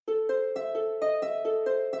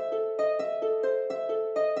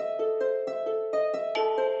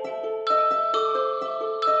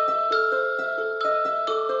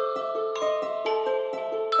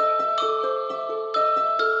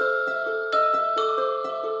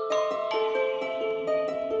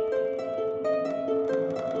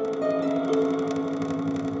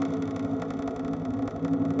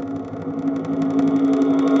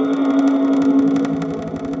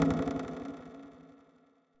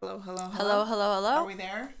Hello, hello, hello. Are we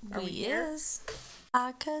there? Are we here? Yes.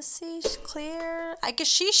 Akashish clear.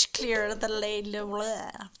 Akashish clear the lady.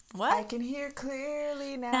 What? I can hear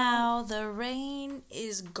clearly now. Now the rain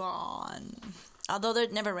is gone. Although there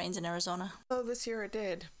never rains in Arizona. Oh, this year it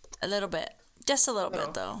did. A little bit. Just a little Little.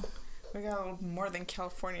 bit, though. We got a little more than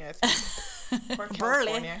California, I think. Poor Burley.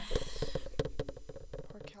 California.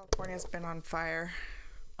 Poor California's been on fire.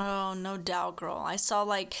 Oh, no doubt, girl. I saw,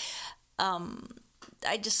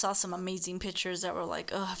 I just saw some amazing pictures that were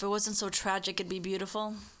like, oh, if it wasn't so tragic, it'd be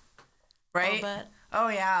beautiful. Right? But Oh,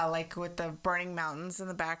 yeah, like with the burning mountains in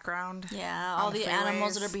the background. yeah, on all the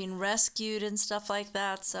animals that freeways. are being rescued and stuff like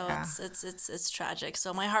that. So Yeah. it's tragic.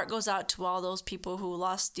 So my heart goes out to all those people who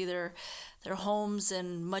lost either their homes,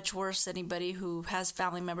 and much worse, anybody who has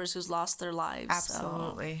family members who's lost their lives.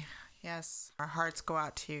 Absolutely. Yes. Our hearts go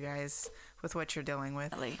out to you guys with what you're dealing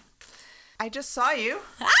with. So, I just saw you.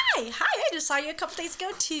 hi, I just saw you a couple days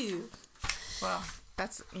ago too. Well,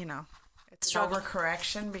 that's, it's Struggle.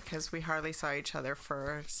 overcorrection because we hardly saw each other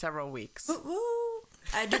for several weeks. Woo, woo.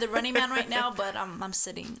 I do the Running Man right now, but I'm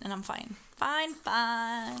sitting and I'm fine. Fine.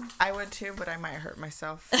 I would too, but I might hurt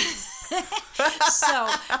myself. So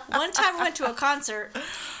one time we went to a concert,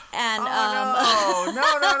 and No.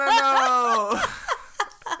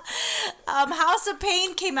 House of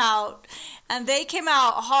Pain came out, and they came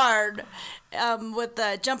out hard with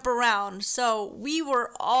the Jump Around. So we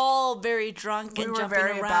were all very drunk We and were jumping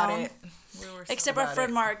very around. about it. We were so Except our about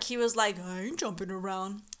friend it. Mark, he was like, I ain't jumping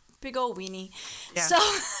around. Big old weenie. Yeah. So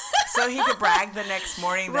So he could brag the next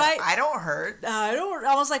morning that Right. I don't hurt. I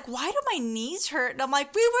was like, why do my knees hurt? And I'm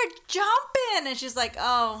like, we were jumping. And she's like,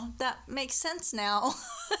 oh, that makes sense now.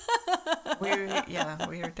 We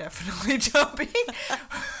are definitely jumping.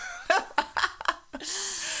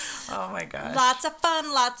 Oh my gosh. Lots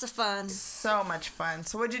of fun. So much fun.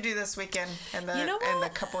 So what'd you do this weekend and You know and the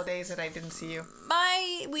what? couple of days that I didn't see you?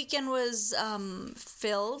 My weekend was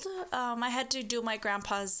filled. I had to do my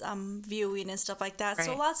grandpa's viewing and stuff like that.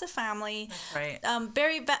 So Right. lots of family. Right.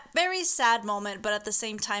 Very sad moment, but at the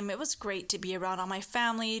same time, it was great to be around all my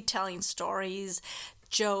family, telling stories,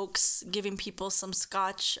 jokes, giving people some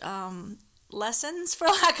Scotch lessons, for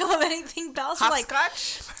lack of anything else.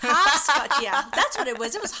 Hopscotch? Hopscotch, yeah, that's what it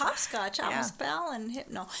was. It was hopscotch. I almost fell and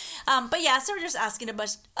hit. No, but yeah, so we're just asking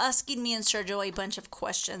me and Sergio a bunch of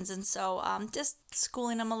questions, and so just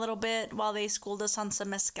schooling them a little bit while they schooled us on some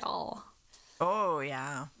mezcal. Oh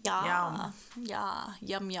yeah. Yeah,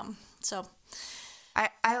 Yum. yum. So I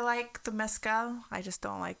like the mezcal. I just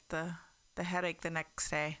don't like the headache the next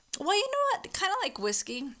day. well, you know what? Kind of like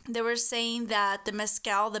whiskey. They were saying that the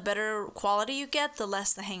mezcal, the better quality you get, the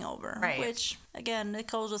less the hangover. Right. Which again, it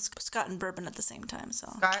goes with Scott and bourbon at the same time. So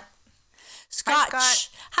Scott? Scotch.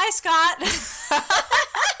 Hi, Scott.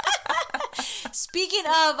 Speaking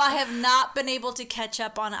of, I have not been able to catch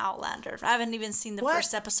up on Outlander. I haven't even seen the What?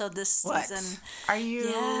 first episode this What? season. Are you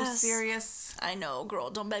Yes. serious? I know, girl.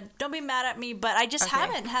 Don't be mad at me, but I just Okay.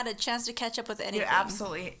 haven't had a chance to catch up with anything. You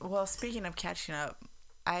absolutely. Well, speaking of catching up,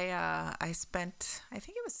 I spent, I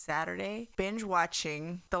think it was Saturday, binge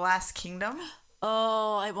watching The Last Kingdom.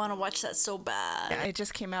 Oh, I want to watch that so bad. Yeah, it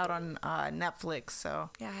just came out on Netflix, so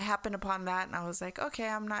yeah, I happened upon that, and I was like, okay,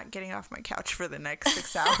 I'm not getting off my couch for the next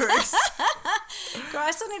 6 hours. Girl, I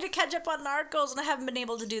still need to catch up on Narcos, and I haven't been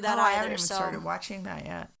able to do that I either. haven't even so started watching that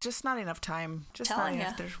yet. Just not enough time. Just not Telling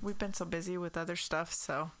enough. ya. We've been so busy with other stuff,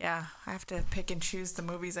 so yeah, I have to pick and choose the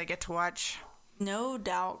movies I get to watch. No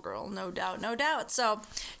doubt, girl. No doubt. So,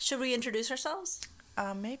 should we introduce ourselves?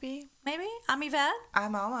 Maybe. Maybe. I'm Yvette.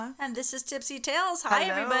 I'm Alma. And this is Tipsy Tales. Hi,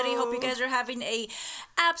 Hello. everybody. Hope you guys are having a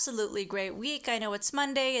absolutely great week. I know it's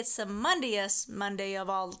Monday. It's the Mondayest Monday of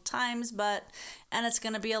all times, and it's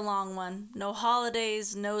going to be a long one. No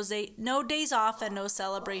holidays, no days off, and no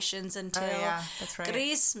celebrations until yeah, that's right.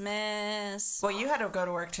 Christmas. Well, you had to go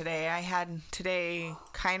to work today. I had today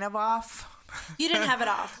kind of off. You didn't have it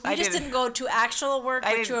off. You I just didn't. didn't go to actual work,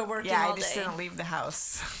 I but you were didn't- working yeah, all I just day. didn't leave the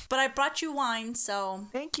house. But I brought you wine, so...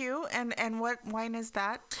 Thank you. And what wine is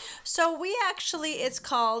that? So we actually, it's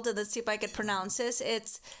called, let's see if I could pronounce this,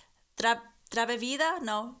 it's Travevida?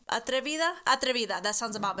 No, Atrevida? Atrevida, that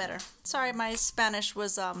sounds about better. Sorry, my Spanish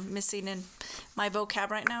was missing in my vocab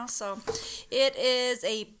right now. So it is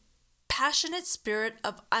a passionate spirit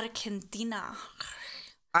of Argentina.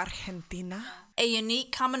 Argentina. A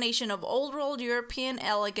unique combination of old world European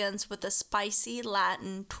elegance with a spicy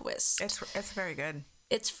Latin twist. It's very good.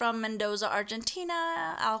 It's from Mendoza,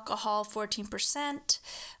 Argentina. Alcohol 14%.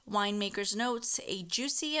 Winemaker's notes: a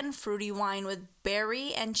juicy and fruity wine with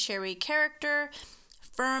berry and cherry character.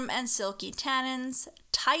 firm and silky tannins,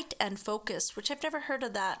 tight and focused, which I've never heard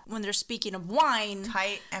of that when they're speaking of wine.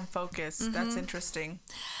 Tight and focused. That's interesting.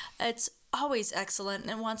 It's always excellent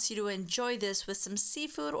and wants you to enjoy this with some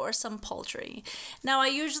seafood or some poultry. Now, I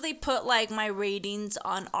usually put like my ratings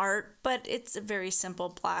on art, but it's a very simple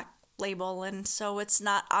black label, and so it's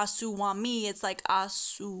not asu wami, it's like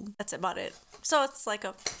asu. That's about it. So it's like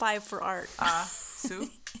a 5 for art. Asu?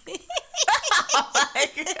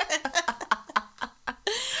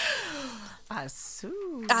 Asu.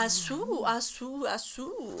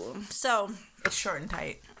 Asu. So It's short and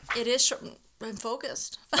tight. it is short and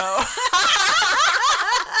focused. Oh.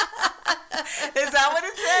 Is that what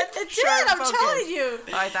it said? It did, I'm telling you.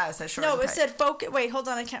 Oh, I thought it said short No, and it tight. said focus. Wait, hold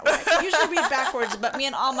on. I can't usually read backwards, but me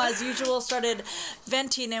and Alma, as usual, started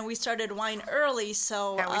venting and we started wine early.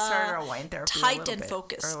 So Yeah, we started our wine therapy a tight little and bit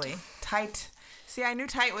focused. early. Tight. See, I knew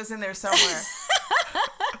tight was in there somewhere.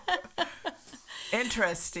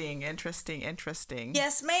 Interesting.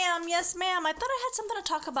 Yes, ma'am. Yes, ma'am. I thought I had something to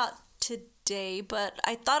talk about today, but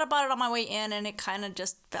I thought about it on my way in and it kind of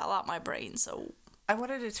just fell out my brain. So, I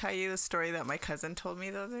wanted to tell you the story that my cousin told me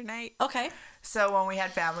the other night. okay. So when we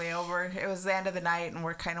had family over, it was the end of the night and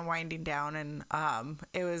we're kind of winding down, and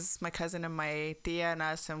it was my cousin and my tia and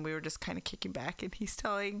us, and we were just kind of kicking back, and he's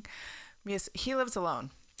telling me he lives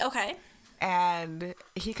alone. Okay. And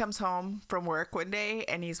he comes home from work one day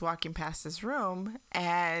and he's walking past his room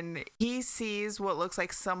and he sees what looks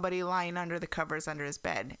like somebody lying under the covers under his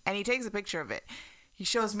bed. And he takes a picture of it. He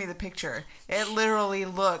shows me the picture. It literally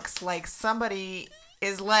looks like somebody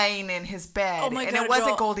is laying in his bed. Oh my and God, it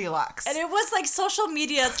wasn't girl. Goldilocks. And it was like social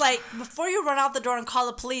media. It's like, before you run out the door and call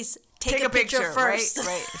the police, take a picture first.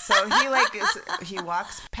 Right. So he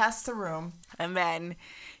walks past the room and then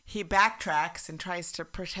he backtracks and tries to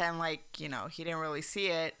pretend like, he didn't really see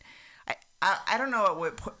it. I don't know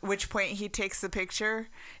at which point he takes the picture.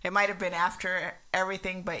 It might have been after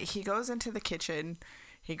everything, but he goes into the kitchen.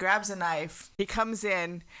 He grabs a knife. He comes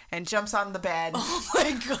in and jumps on the bed. Oh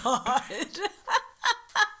my God.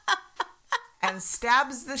 And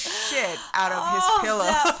stabs the shit out of his pillow.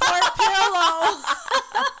 That poor pillow.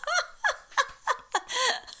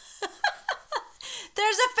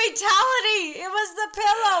 There's a fatality. It was the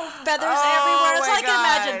pillow. Feathers everywhere. That's all I can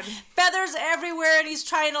imagine. Feathers everywhere, and he's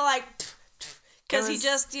trying to because he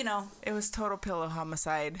just, It was total pillow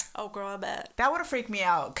homicide. Oh, girl, I bet. That would have freaked me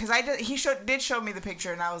out because he did show me the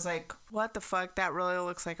picture and I was like, what the fuck? That really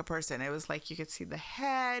looks like a person. It was like you could see the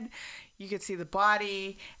head, you could see the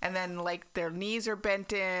body, and then like their knees are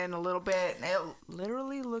bent in a little bit. And it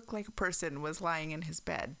literally looked like a person was lying in his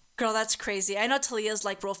bed. Girl, that's crazy. I know Talia's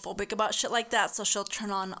like real phobic about shit like that, so she'll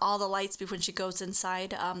turn on all the lights when she goes inside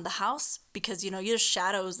the house because, there's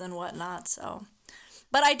shadows and whatnot, so...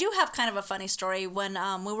 But I do have kind of a funny story. When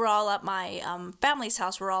we were all at my family's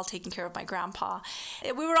house, we were all taking care of my grandpa.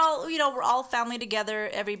 We were all, we're all family together.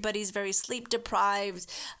 Everybody's very sleep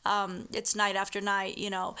deprived. It's night after night,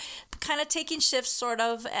 kind of taking shifts sort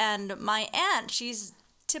of. And my aunt, she's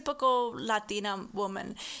typical Latina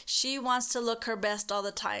woman. She wants to look her best all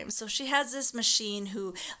the time. So she has this machine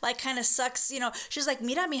who kind of sucks, she's like,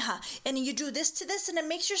 mira mija, and you do this to this and it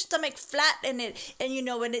makes your stomach flat and it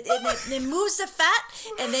moves the fat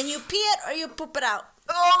and then you pee it or you poop it out.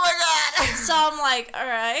 Oh my God. So I'm like, all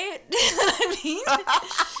right. I mean,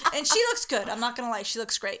 and she looks good. I'm not going to lie. She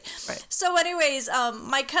looks great. Right. So anyways,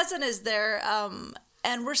 my cousin is there,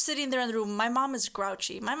 and we're sitting there in the room. My mom is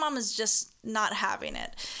grouchy. My mom is just not having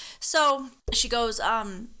it. So she goes,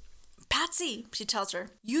 Patsy, she tells her,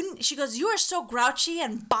 she goes, you are so grouchy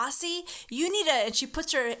and bossy. You need to, and she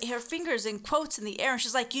puts her fingers in quotes in the air, and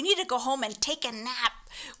she's like, you need to go home and take a nap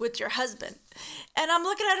with your husband. And I'm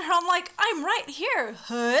looking at her, I'm like, I'm right here.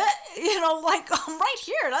 Huh? I'm right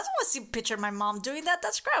here. I don't want to see a picture of my mom doing that.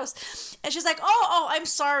 That's gross. And she's like, oh, I'm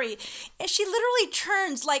sorry. And she literally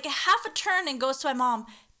turns like half a turn and goes to my mom,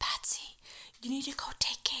 Patsy, you need to go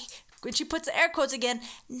take a, when she puts the air quotes again,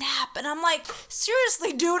 nap. And I'm like,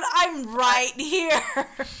 seriously, dude, I'm right here.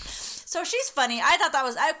 So she's funny. I thought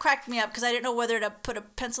that cracked me up because I didn't know whether to put a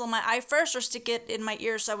pencil in my eye first or stick it in my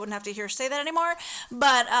ear so I wouldn't have to hear her say that anymore.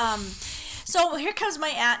 But, so here comes my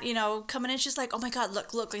aunt, coming in. She's like, oh my God,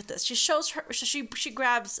 look at this. She shows her, she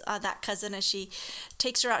grabs that cousin and she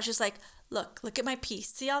takes her out. She's like, look at my pee.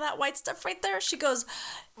 See all that white stuff right there? She goes,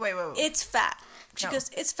 wait. It's fat. She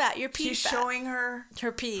goes, it's fat. Your pee She's fat. showing her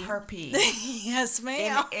pee. Her pee. Yes,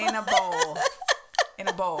 ma'am. In a bowl. In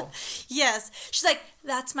a bowl. Yes. She's like,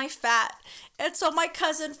 that's my fat. And so my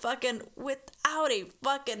cousin without a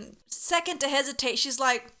fucking second to hesitate, she's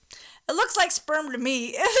like, it looks like sperm to me.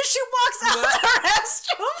 And then she walks out of the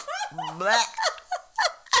restroom. Black.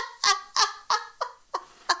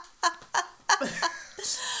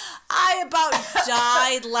 I about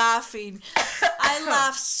died laughing. I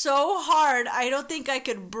laughed so hard, I don't think I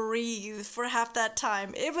could breathe for half that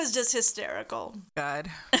time. It was just hysterical. God.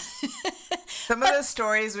 Some of the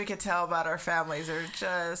stories we could tell about our families are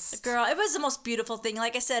just... Girl, it was the most beautiful thing.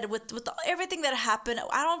 Like I said, with everything that happened,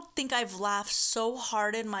 I don't think I've laughed so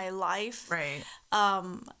hard in my life. Right.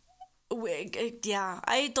 Yeah,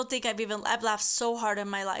 I don't think I've laughed so hard in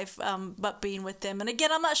my life, but being with them. And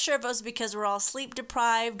again, I'm not sure if it was because we're all sleep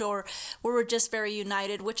deprived or we were just very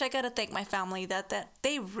united, which I got to thank my family that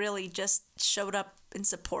they really just showed up in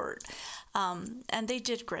support. And they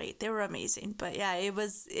did great. They were amazing. But yeah,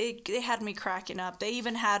 it had me cracking up. They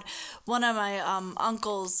even had one of my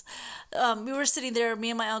uncles. We were sitting there, me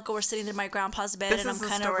and my uncle were sitting in my grandpa's bed, and I'm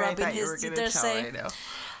kind of rubbing his,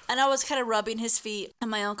 and I was kind of rubbing his feet,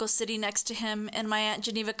 and my uncle's sitting next to him, and my Aunt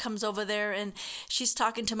Geneva comes over there, and she's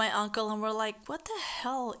talking to my uncle, and we're like, what the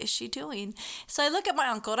hell is she doing? So I look at my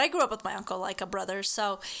uncle, and I grew up with my uncle like a brother,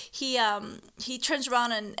 so he turns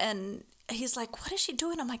around and he's like, what is she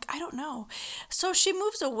doing? I'm like, I don't know. So she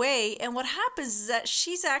moves away, and what happens is that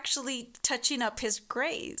she's actually touching up his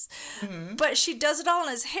grays. Mm-hmm. But she does it all in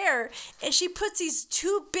his hair, and she puts these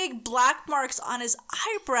 2 big black marks on his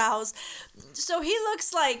eyebrows. So he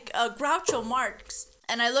looks like Groucho Marx.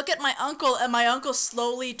 And I look at my uncle, and my uncle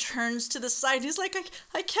slowly turns to the side. He's like,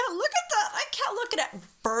 I can't look at that. I can't look at it.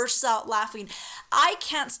 Bursts out laughing. I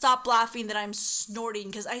can't stop laughing that I'm snorting,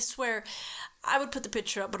 because I swear... I would put the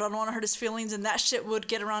picture up, but I don't want to hurt his feelings, and that shit would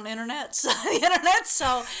get around the internet. So,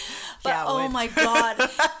 but yeah, oh my God,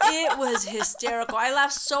 it was hysterical. I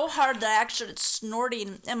laughed so hard that I actually started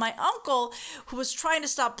snorting, and my uncle, who was trying to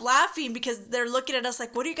stop laughing because they're looking at us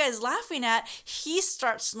like, what are you guys laughing at? He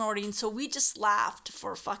starts snorting, so we just laughed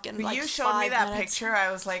for fucking like 5 minutes. You showed me that picture,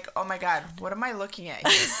 I was like, oh my God, what am I looking at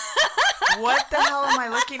here? What the hell am I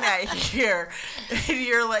looking at here? And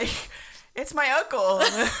you're like, it's my uncle.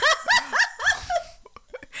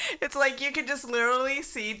 It's like you could just literally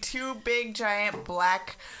see 2 big giant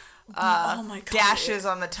black dashes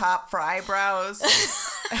on the top for eyebrows.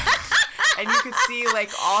 And you could see like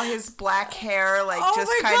all his black hair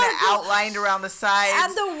just kind of outlined around the sides.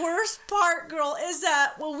 And the worst part, girl, is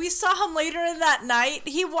that when we saw him later in that night,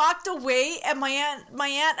 he walked away, and my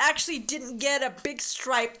aunt actually didn't get a big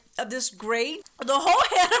stripe of this gray. The whole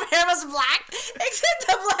head of hair was black, except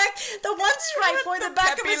the one stripe where the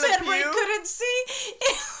back of his head where he couldn't see.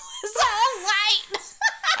 It was all white.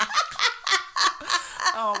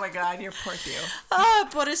 Oh my God, you're poor Theo. Oh,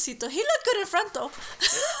 pobrecito. He looked good in front though.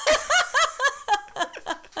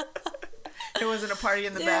 It wasn't a party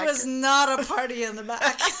in the back. It was not a party in the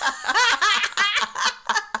back.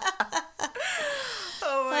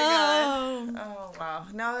 Oh my God. Oh wow.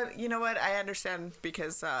 No, you know what? I understand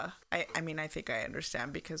because I think I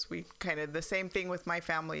understand because we kind of the same thing with my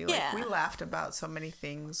family. Like we laughed about so many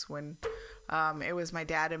things when it was my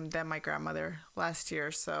dad and then my grandmother last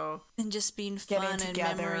year. So and just being fun getting together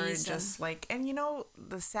and memories and just and you know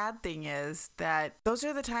the sad thing is that those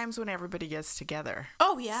are the times when everybody gets together.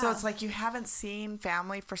 Oh yeah. So it's like you haven't seen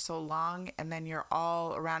family for so long, and then you're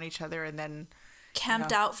all around each other, and then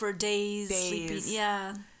camped out for days, sleeping.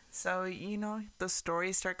 Yeah. So, the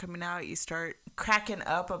stories start coming out. You start cracking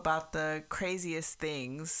up about the craziest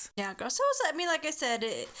things. Yeah, girl. So, like I said,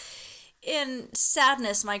 in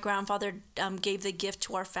sadness, my grandfather gave the gift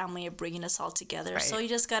to our family of bringing us all together. Right. So, you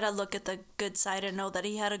just got to look at the good side and know that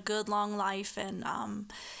he had a good, long life. And,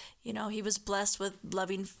 he was blessed with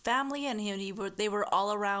loving family. And they were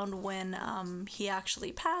all around when he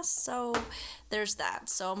actually passed. So, there's that.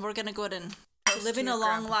 So, we're going to go ahead and living a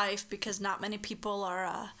long life because not many people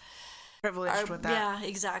are privileged with that. Yeah,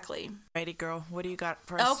 exactly. Righty, girl. What do you got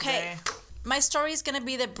for us today? My story is going to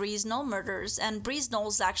be the Breeze-Knoll murders, and Breeze-Knoll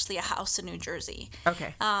is actually a house in New Jersey.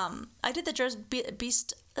 Okay. I did the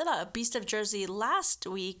Beast of Jersey last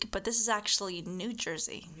week, but this is actually New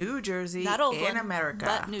Jersey. New Jersey, not old in one, America.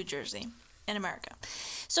 But New Jersey. In America.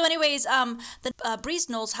 So anyways, the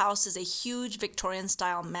Breeze-Knoll's house is a huge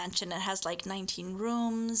Victorian-style mansion. It has 19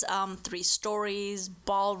 rooms, 3 stories,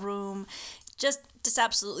 ballroom, just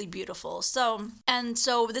absolutely beautiful. So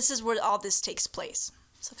this is where all this takes place.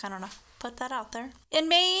 So kind of put that out there. In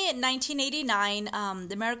May 1989,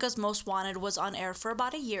 America's Most Wanted was on air for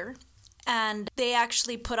about a year, and they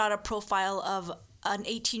actually put out a profile of an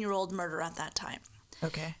 18-year-old murderer at that time.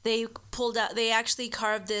 Okay. They actually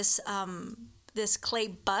carved this clay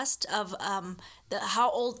bust of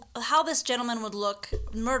how this gentleman would look,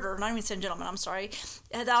 not even saying gentleman, I'm sorry,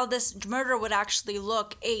 how this murderer would actually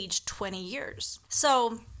look aged 20 years.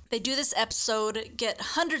 So They do this episode, get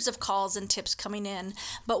hundreds of calls and tips coming in,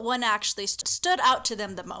 but one actually stood out to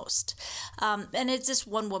them the most. And it's this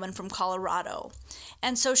one woman from Colorado.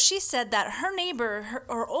 And so she said that her neighbor,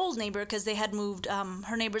 her old neighbor, because they had moved,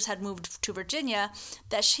 her neighbors had moved to Virginia,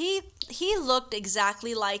 that he looked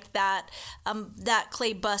exactly like that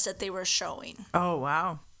clay bust that they were showing. Oh,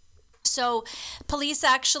 wow. So police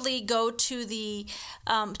actually go to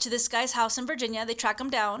to this guy's house in Virginia. They track him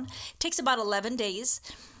down. It takes about 11 days.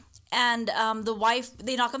 And the wife,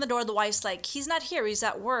 they knock on the door. The wife's like, he's not here. He's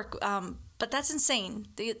at work. But that's insane.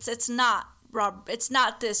 It's not Rob. It's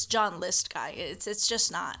not this John List guy. It's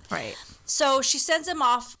just not. Right. So she sends him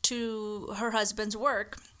off to her husband's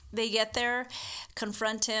work. They get there,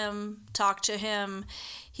 confront him, talk to him.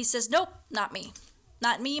 He says, nope, not me.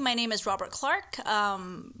 Not me. My name is Robert Clark.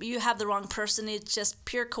 You have the wrong person. It's just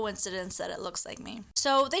pure coincidence that it looks like me.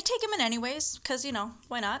 So they take him in anyways, because,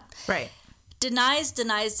 why not? Right. Denies.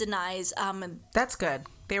 That's good.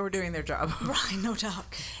 They were doing their job. Right, no doubt.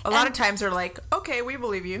 A lot of times they're like, okay, we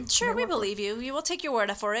believe you. Sure, we believe you. We will take your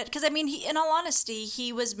word for it. Because, in all honesty,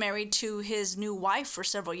 he was married to his new wife for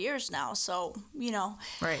several years now. So,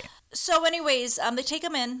 Right. So anyways, they take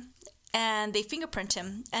him in. And they fingerprint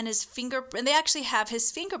him, and they actually have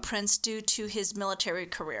his fingerprints due to his military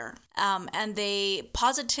career. And they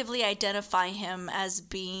positively identify him as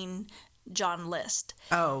being John List.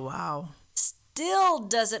 Oh, wow. Still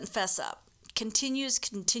doesn't fess up. Continues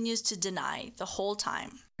to deny the whole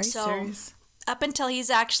time. Are you serious? Up until he's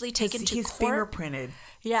actually taken to he's court. Fingerprinted.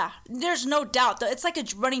 Yeah, there's no doubt. It's like a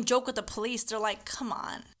running joke with the police. They're like, come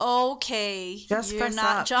on. Okay, just you're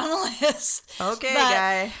not up. John List. Okay,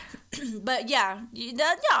 guy. But yeah,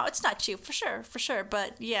 no, it's not you for sure.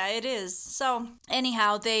 But yeah, it is. So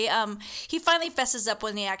anyhow, he finally fesses up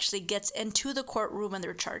when he actually gets into the courtroom and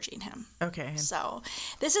they're charging him. Okay. So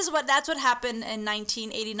that's what happened in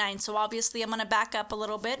 1989. So obviously, I'm gonna back up a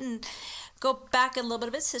little bit and go back a little bit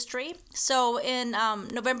of his history. So in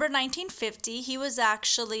November 1950, he was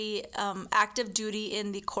actually active duty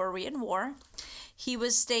in the Korean War. He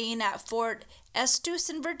was staying at Fort Estes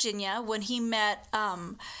in Virginia when he met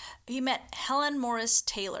Helen Morris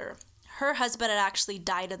Taylor. Her husband had actually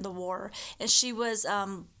died in the war, and she was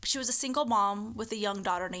a single mom with a young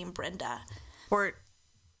daughter named Brenda. Fort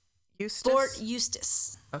Eustis? Fort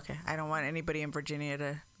Eustis. Okay, I don't want anybody in Virginia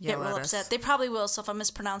to get yell real at upset. us. They probably will, so if I'm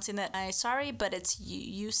mispronouncing that, I'm sorry, but it's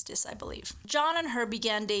Eustis, I believe. John and her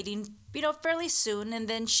began dating, fairly soon, and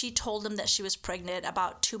then she told him that she was pregnant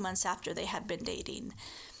about 2 months after they had been dating.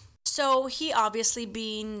 So he obviously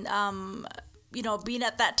being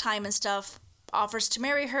at that time and stuff, offers to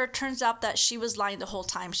marry her. Turns out that she was lying the whole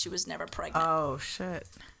time. She was never pregnant. Oh, shit.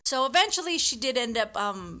 So eventually she did end up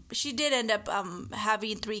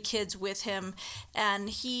having 3 kids with him, and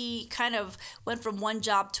he kind of went from one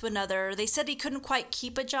job to another. They said he couldn't quite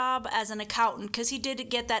keep a job as an accountant because he did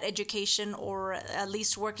get that education, or at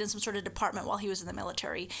least worked in some sort of department while he was in the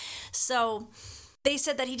military. So they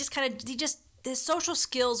said that his social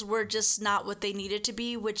skills were just not what they needed to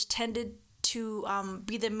be, which tended to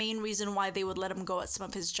be the main reason why they would let him go at some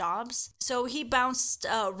of his jobs. So he bounced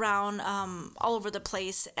around all over the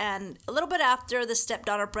place, and a little bit after the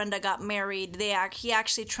stepdaughter Brenda got married, he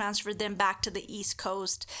actually transferred them back to the East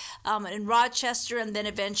Coast in Rochester, and then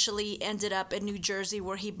eventually ended up in New Jersey,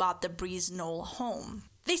 where he bought the Breeze Knoll home.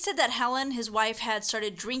 They said that Helen, his wife, had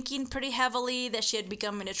started drinking pretty heavily, that she had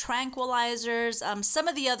become into tranquilizers. Some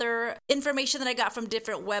of the other information that I got from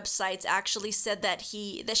different websites actually said that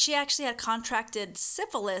she actually had contracted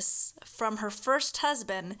syphilis from her first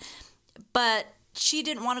husband, but she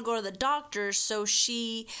didn't want to go to the doctor, so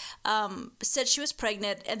she said she was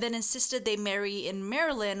pregnant, and then insisted they marry in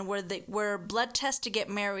Maryland, where blood tests to get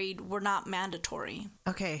married were not mandatory.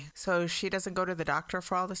 Okay, so she doesn't go to the doctor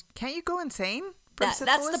for all this. Can't you go insane? That's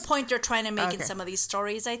the point they're trying to make in some of these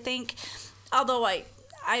stories, I think. Although I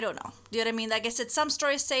don't know. Do you know what I mean? Like I said, some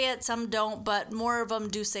stories say it, some don't, but more of them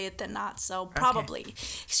do say it than not. So probably. Okay.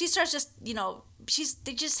 She starts just,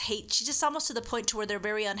 they just hate. She's just almost to the point to where they're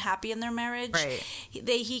very unhappy in their marriage. Right.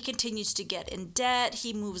 He continues to get in debt.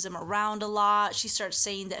 He moves him around a lot. She starts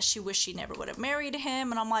saying that she wished she never would have married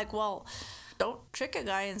him. And I'm like, well, don't trick a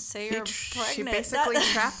guy and say you're pregnant. She basically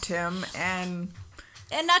trapped him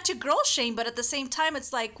And not to girl shame, but at the same time,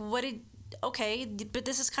 it's like, okay, but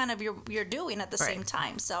this is kind of you're doing at the same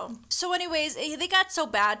time. So anyways, they got so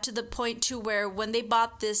bad to the point to where when they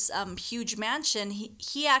bought this huge mansion,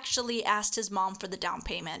 he actually asked his mom for the down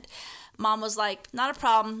payment. Mom was like, not a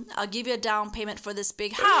problem. I'll give you a down payment for this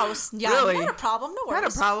big house. Yeah, really? Not a problem. No worries.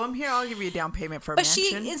 Not a problem. Here, I'll give you a down payment for a mansion.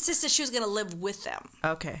 But she insisted she was going to live with them.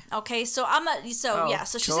 Okay. Okay, so I'm not. So yeah,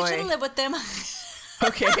 so she said she's going to live with them.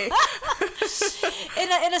 Okay.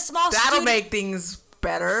 In a small That'll make things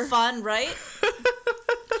better. Fun, right?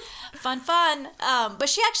 Fun. But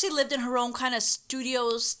she actually lived in her own kind of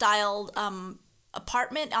studio-styled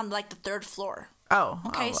apartment on like the third floor. Oh.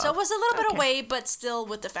 Okay, so it was a little bit away, but still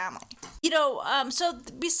with the family. So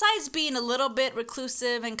besides being a little bit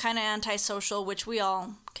reclusive and kind of antisocial, which we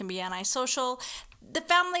all can be antisocial,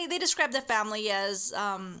 they described the family as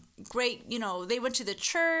great. They went to the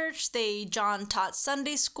church. John taught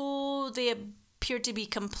Sunday school. They appeared to be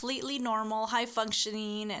completely normal, high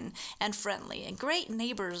functioning, and friendly, and great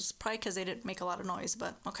neighbors. Probably because they didn't make a lot of noise,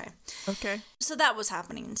 but okay. Okay. So that was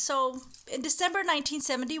happening. So in December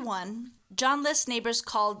 1971, John List's neighbors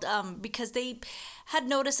called because they had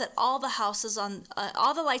noticed that all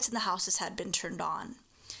the lights in the houses had been turned on.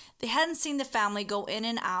 They hadn't seen the family go in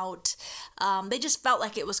and out. They just felt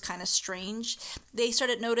like it was kind of strange. They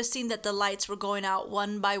started noticing that the lights were going out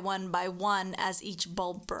one by one as each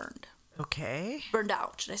bulb burned. Okay. Burned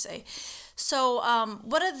out, should I say. So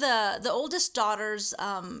one of the oldest daughter's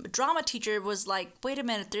drama teacher was like, wait a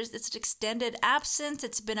minute, it's an extended absence.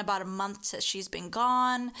 It's been about a month since she's been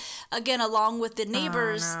gone. Again, along with the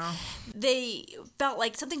neighbors, they felt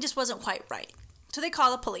like something just wasn't quite right. So they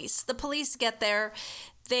call the police. The police get there.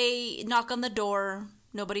 They knock on the door.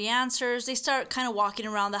 Nobody answers. They start kind of walking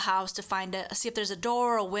around the house to see if there's a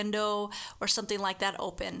door, a window, or something like that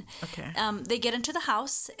open. Okay. They get into the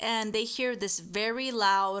house and they hear this very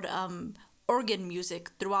loud organ music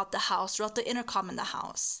throughout the house, throughout the intercom in the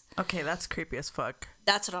house. Okay, that's creepy as fuck.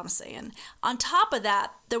 That's what I'm saying. On top of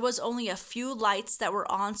that, there was only a few lights that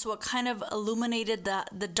were on, so it kind of illuminated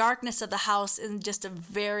the darkness of the house in just a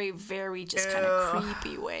very, very just kind of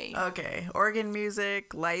creepy way. Okay, organ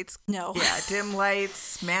music, lights. No. Yeah, dim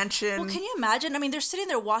lights, mansion. Well, can you imagine? I mean, they're sitting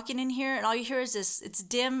there walking in here, and all you hear is this, it's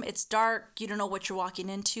dim, it's dark, you don't know what you're walking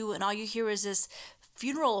into, and all you hear is this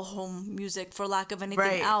funeral home music, for lack of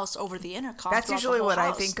anything else, over the intercom. That's usually what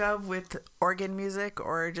I think of with organ music,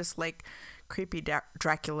 or just like creepy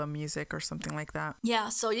Dracula music or something like that. Yeah,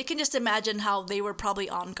 so you can just imagine how they were probably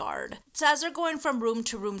on guard. So as they're going from room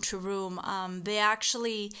to room to room, they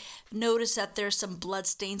actually notice that there's some blood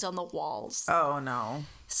stains on the walls. Oh, no.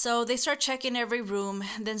 So they start checking every room,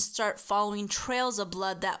 then start following trails of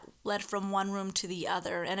blood that led from one room to the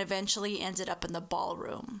other, and eventually ended up in the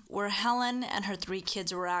ballroom, where Helen and her 3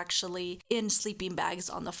 kids were actually in sleeping bags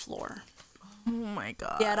on the floor. Oh my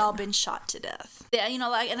God. They had all been shot to death. Yeah,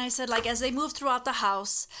 and I said, as they move throughout the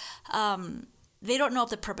house, they don't know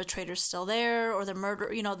if the perpetrator's still there or the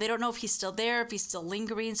murderer, they don't know if he's still there, if he's still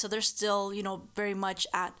lingering. So they're still, very much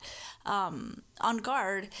on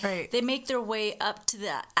guard. Right. They make their way up to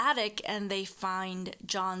the attic and they find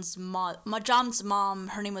John's mom.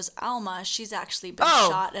 Her name was Alma. She's actually been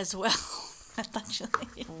shot as well.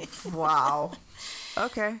 Wow.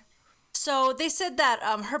 Okay. So they said that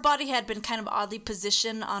her body had been kind of oddly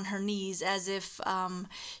positioned on her knees, as if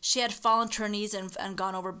she had fallen to her knees and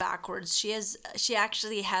gone over backwards. She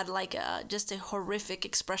actually had just a horrific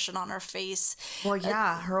expression on her face. Well,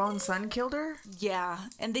 yeah, her own son killed her? Yeah,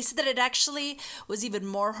 and they said that it actually was even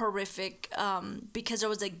more horrific because there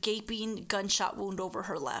was a gaping gunshot wound over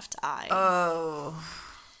her left eye. Oh.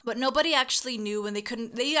 But nobody actually knew, and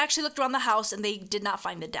they actually looked around the house and they did not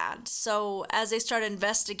find the dad. So as they started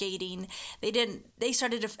investigating, they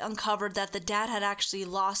started to uncover that the dad had actually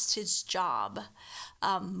lost his job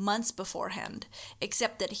months beforehand,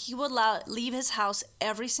 except that he would leave his house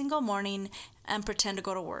every single morning and pretend to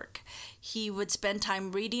go to work. He would spend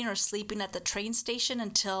time reading or sleeping at the train station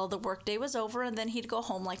until the workday was over, and then he'd go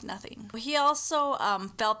home like nothing. He also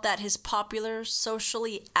felt that his popular,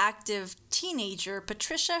 socially active teenager,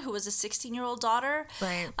 Patricia, who was a 16-year-old daughter,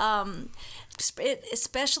 right. It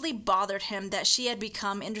especially bothered him that she had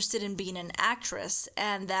become interested in being an actress,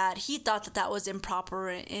 and that he thought that was improper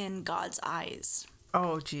in God's eyes.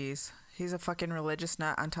 Oh, geez. He's a fucking religious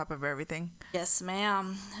nut on top of everything. Yes,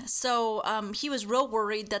 ma'am. So he was real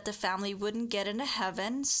worried that the family wouldn't get into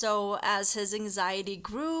heaven. So as his anxiety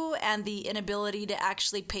grew and the inability to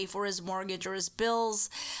actually pay for his mortgage or his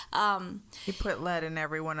bills, he put lead in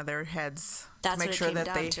every one of their heads to make sure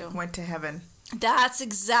that they went to heaven. That's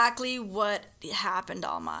exactly what happened,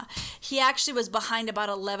 Alma. He actually was behind about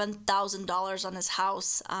 $11,000 on his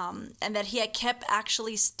house, and that he had kept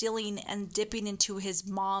actually stealing and dipping into his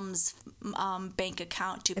mom's bank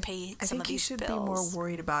account to pay some of these bills. I think he should be more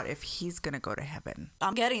worried about if he's going to go to heaven.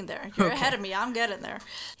 I'm getting there. You're ahead of me. I'm getting there.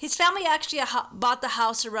 His family actually bought the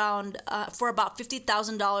house around for about $50,000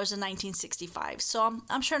 in 1965. So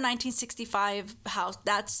I'm sure 1965 house,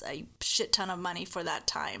 that's a shit ton of money for that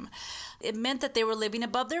time. It meant that they were living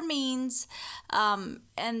above their means,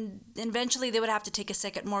 and eventually they would have to take a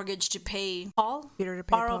second mortgage to pay Paul. Peter to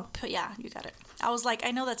pay Paul. Yeah, you got it. I was like,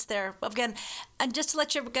 I know that's there. Again, and just to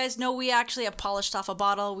let you guys know, we actually have polished off a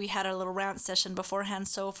bottle. We had a little rant session beforehand.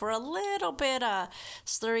 So for a little bit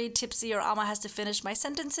slurry, tipsy, or Alma has to finish my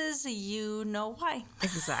sentences, you know why.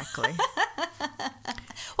 Exactly.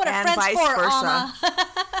 What a and friend's vice for, versa, Alma.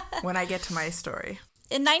 when I get to my story.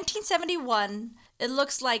 In 1971, it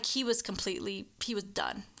looks like he was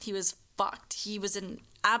done. He was fucked. He was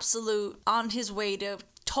on his way to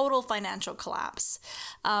total financial collapse.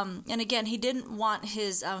 And again, he didn't want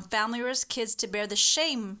his family or his kids to bear the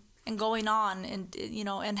shame and going on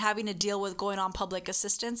and having to deal with going on public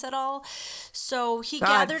assistance at all. So he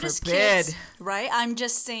gathered his kids. Right? I'm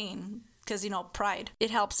just saying, because, pride.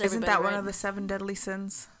 It helps everybody. Isn't that one of the 7 deadly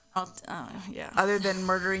sins? Yeah. Other than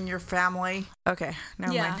murdering your family. Okay,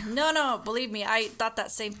 never mind. No, believe me, I thought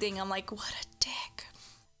that same thing. I'm like, what a dick.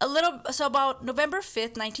 So about November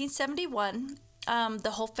 5th, 1971,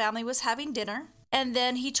 the whole family was having dinner. And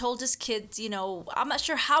then he told his kids, I'm not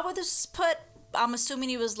sure how this was put. I'm assuming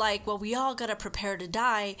he was like, well, we all got to prepare to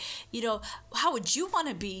die. How would you want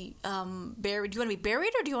to be buried? Do you want to be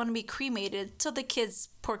buried or do you want to be cremated? So the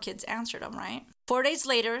poor kids answered him, right? 4 days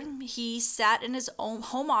later, he sat in his own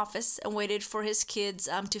home office and waited for his kids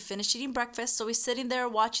to finish eating breakfast. So he's sitting there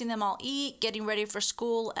watching them all eat, getting ready for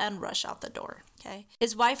school, and rush out the door. Okay.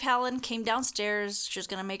 His wife, Helen, came downstairs. She was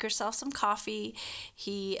going to make herself some coffee.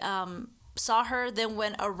 He saw her, then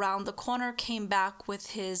went around the corner, came back with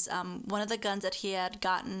his one of the guns that he had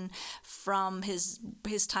gotten from his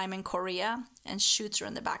time in Korea, and shoots her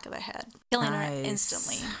in the back of the head, killing her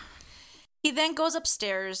instantly. He then goes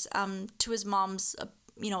upstairs to his mom's, a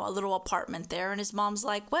little apartment there, and his mom's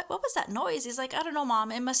like, "What was that noise?" He's like, "I don't know,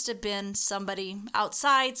 Mom. It must have been somebody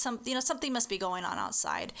outside. Something must be going on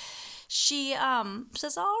outside." She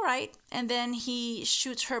says, "All right," and then he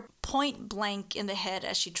shoots her point blank in the head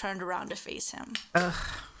as she turned around to face him. Ugh.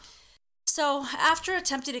 So after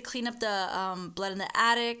attempting to clean up the blood in the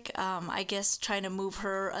attic, I guess trying to move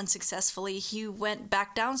her unsuccessfully, he went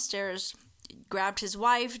back downstairs, grabbed his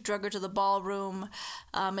wife, drug her to the ballroom.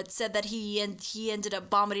 It said that he ended up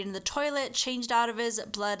vomiting in the toilet, changed out of his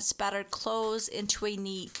blood-spattered clothes into a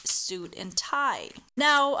neat suit and tie.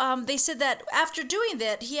 Now, they said that after doing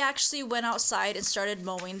that, he actually went outside and started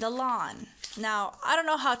mowing the lawn. Now, I don't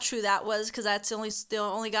know how true that was, because they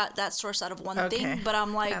only got that source out of one thing, but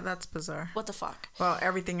I'm like... Yeah, that's bizarre. What the fuck? Well,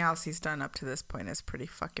 everything else he's done up to this point is pretty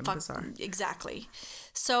fucking bizarre. Exactly.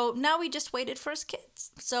 So now we just waited for his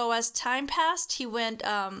kids. So as time passed, he went,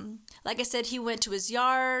 like I said, he went to his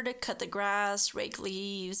yard, cut the grass, raked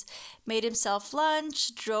leaves, made himself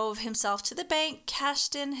lunch, drove himself to the bank,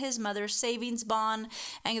 cashed in his mother's savings bond,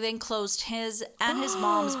 and then closed his and his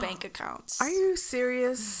mom's bank accounts. Are you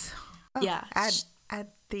serious? Oh, yeah. Add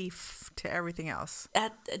thief to everything else.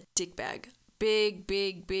 At a dick bag. Big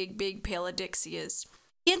pail of dicks he is.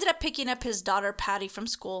 He ended up picking up his daughter Patty from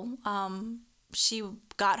school. She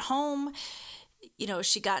got home,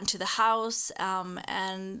 she got into the house,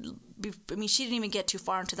 and she didn't even get too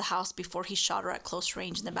far into the house before he shot her at close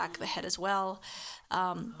range in the back of the head as well.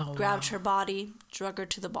 Grabbed her body, drug her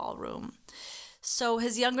to the ballroom. So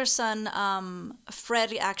his younger son,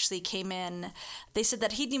 Fred, actually came in. They said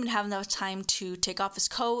that he didn't even have enough time to take off his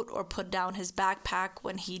coat or put down his backpack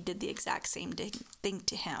when he did the exact same thing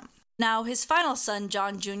to him. Now, his final son,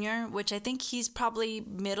 John Jr., which I think he's probably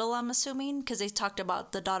middle, I'm assuming, because they talked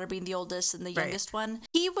about the daughter being the oldest and the youngest one.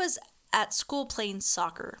 He was at school playing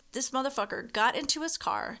soccer. This motherfucker got into his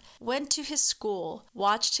car, went to his school,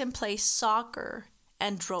 watched him play soccer,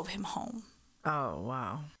 and drove him home. Oh,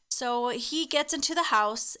 wow. So he gets into the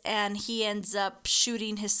house and he ends up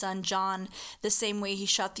shooting his son John the same way he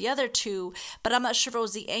shot the other two. But I'm not sure if it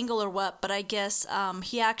was the angle or what, but I guess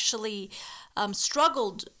he actually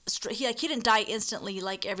struggled. He didn't die instantly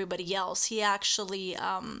like everybody else. He actually...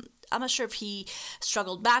 I'm not sure if he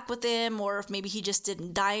struggled back with him or if maybe he just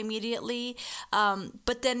didn't die immediately.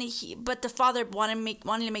 But the father wanting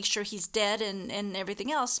to make sure he's dead and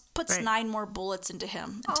everything else, puts 9 more bullets into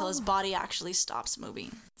him until his body actually stops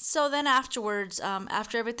moving. So then afterwards,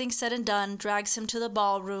 after everything's said and done, drags him to the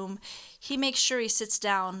ballroom. He makes sure he sits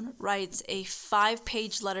down, writes a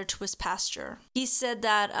 5-page letter to his pastor. He said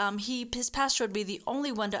that his pastor would be the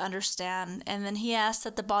only one to understand, and then he asked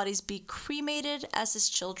that the bodies be cremated as his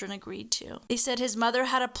children agreed to. He said his mother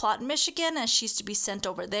had a plot in Michigan and she's to be sent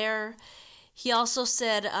over there. He also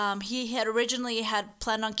said he had originally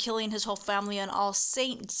planned on killing his whole family on All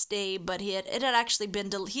Saints Day, but he had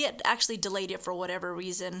actually delayed it for whatever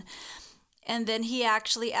reason. And then he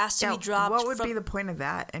actually asked to be dropped. What would be the point of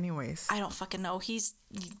that, anyways? I don't fucking know. He's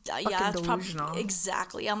delusional.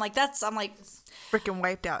 Exactly. I'm like, freaking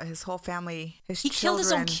wiped out his whole family. He killed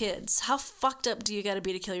his own kids. How fucked up do you got to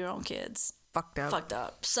be to kill your own kids? Fucked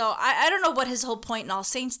up. So I don't know what his whole point in All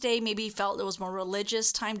Saints Day. Maybe he felt it was more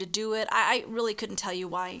religious time to do it. I really couldn't tell you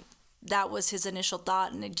why that was his initial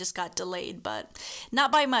thought, and it just got delayed, but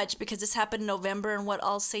not by much because this happened in November, and what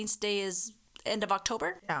All Saints Day is end of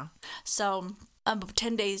October. Yeah. So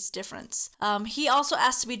 10 days difference. He also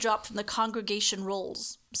asked to be dropped from the congregation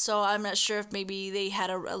rolls. So I'm not sure if maybe they had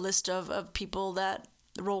a list of people that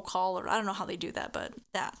roll call, or I don't know how they do that, but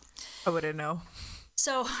that. I wouldn't know.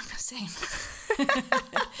 So I'm not saying.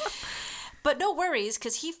 But no worries,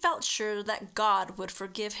 because he felt sure that God would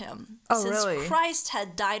forgive him. Oh, since really? Christ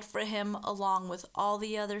had died for him along with all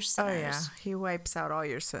the other sinners. Oh, yeah. He wipes out all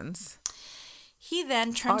your sins. He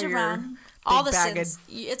then turns around. All the sins.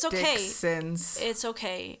 It's okay. Sins. It's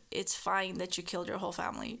okay. It's fine that you killed your whole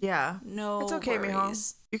family. Yeah. No It's okay, worries.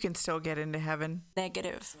 mijo. You can still get into heaven.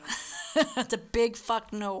 Negative. That's a big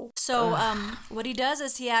fuck no. So what he does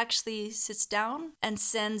is he actually sits down and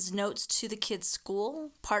sends notes to the kids'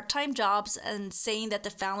 school, part-time jobs, and saying that the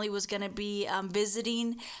family was going to be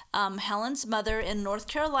visiting Helen's mother in North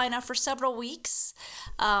Carolina for several weeks.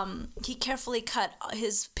 He carefully cut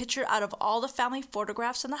his picture out of all the family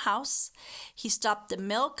photographs in the house. He stopped the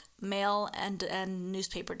milk, mail, and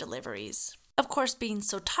newspaper deliveries. Of course, being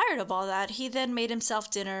so tired of all that, he then made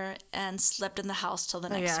himself dinner and slept in the house till the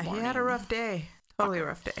next morning. He had a rough day. Totally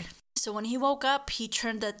rough day. So when he woke up, he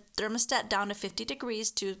turned the thermostat down to 50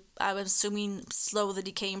 degrees to, I'm assuming, slow the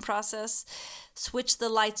decaying process, switched the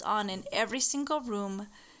lights on in every single room,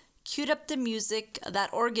 queued up the music,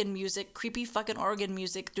 that organ music, creepy fucking organ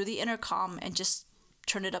music, through the intercom, and just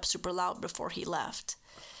turned it up super loud before he left.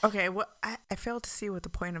 Okay, well, I failed to see what the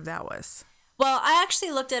point of that was. Well, I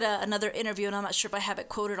actually looked at another interview, and I'm not sure if I have it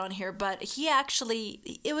quoted on here, but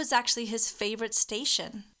it was actually his favorite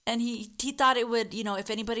station. And he thought it would, if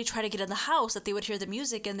anybody tried to get in the house, that they would hear the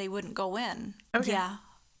music and they wouldn't go in. Okay. Yeah.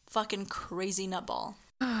 Fucking crazy nutball.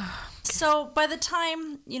 So by the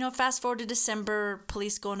time, fast forward to December,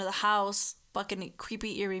 police go into the house, fucking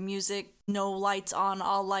creepy, eerie music, no lights on,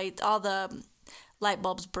 all the light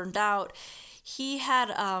bulbs burned out. He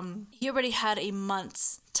already had a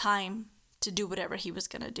month's time to do whatever he was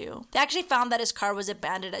going to do. They actually found that his car was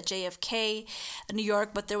abandoned at JFK, New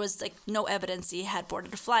York, but there was no evidence he had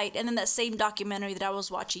boarded a flight. And in that same documentary that I was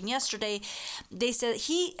watching yesterday,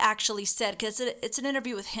 he actually said, because it's an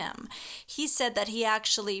interview with him, he said that he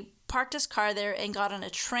actually parked his car there and got on a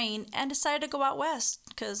train and decided to go out west,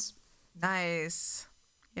 because... Nice.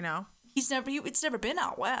 It's never been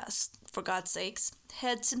out west, for God's sakes.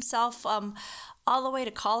 Heads himself all the way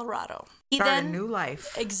to Colorado. Start a new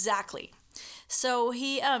life. Exactly. So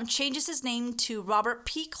he changes his name to Robert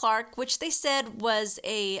P. Clark, which they said was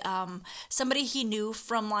somebody he knew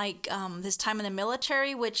from his time in the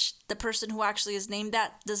military, which the person who actually is named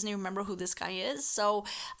that doesn't even remember who this guy is. So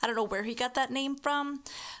I don't know where he got that name from.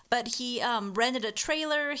 But he rented a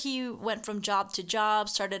trailer. He went from job to job,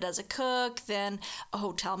 started as a cook, then a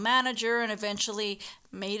hotel manager, and eventually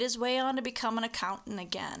made his way on to become an accountant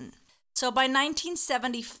again. So by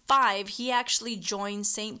 1975, he actually joined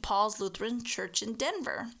St. Paul's Lutheran Church in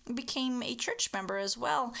Denver. He became a church member as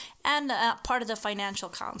well, and part of the financial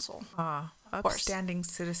council. Upstanding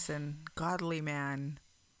citizen, godly man.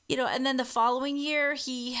 And then the following year,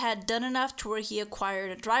 he had done enough to where he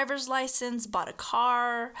acquired a driver's license, bought a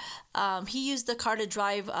car. He used the car to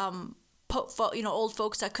drive old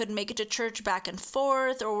folks that couldn't make it to church back and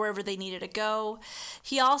forth or wherever they needed to go.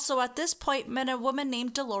 He also, at this point, met a woman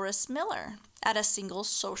named Dolores Miller at a single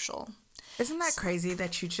social. Isn't that crazy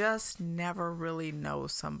that you just never really know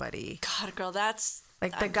somebody? God, girl, that's...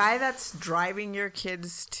 the guy that's driving your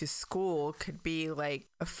kids to school could be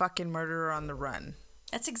a fucking murderer on the run.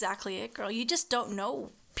 That's exactly it, girl. You just don't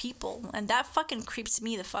know people, and that fucking creeps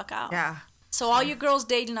me the fuck out. Yeah. So all you girls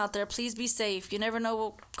dating out there, please be safe. You never know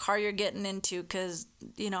what car you're getting into because,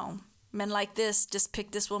 men like this just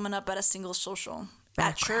pick this woman up at a single social.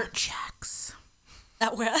 At church. Checks.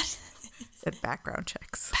 At what? At background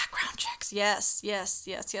checks. Background checks. Yes.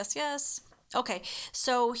 Okay,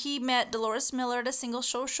 so he met Dolores Miller at a single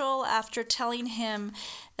social after telling him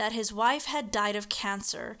that his wife had died of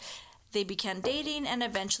cancer. They began dating and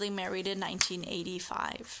eventually married in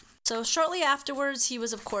 1985. So shortly afterwards, he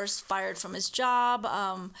was, of course, fired from his job,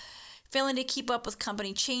 failing to keep up with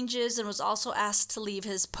company changes, and was also asked to leave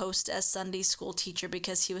his post as Sunday school teacher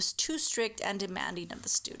because he was too strict and demanding of the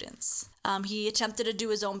students. He attempted to do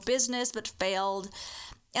his own business, but failed.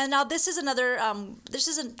 And now this is another, this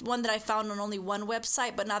isn't one that I found on only one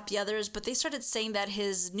website, but not the others. But they started saying that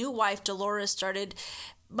his new wife, Dolores, started,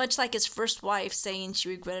 much like his first wife, saying she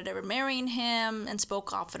regretted ever marrying him and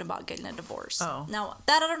spoke often about getting a divorce. Oh. Now,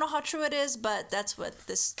 that I don't know how true it is, but that's what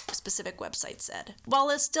this specific website said. While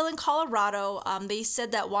it's still in Colorado, they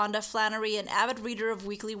said that Wanda Flannery, an avid reader of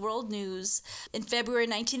Weekly World News, in February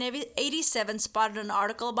 1987 spotted an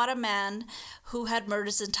article about a man who had murdered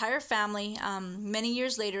his entire family many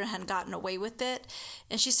years later and had gotten away with it.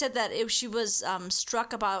 And she said that she was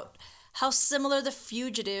struck about how similar the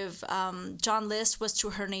fugitive John List was to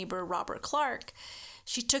her neighbor Robert Clark.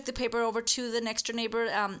 She took the paper over to the next door neighbor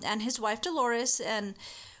and his wife Dolores, and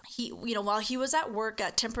he, while he was at work,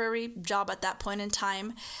 a temporary job at that point in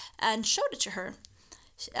time, and showed it to her.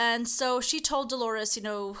 And so she told Dolores,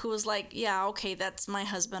 who was like, yeah, okay, that's my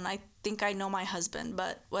husband. I think I know my husband,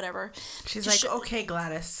 but whatever. She's like, okay,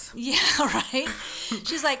 Gladys. Yeah, right.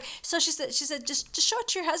 She's like, so she said, just show it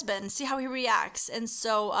to your husband, see how he reacts. And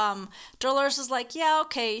so Dolores is like, yeah,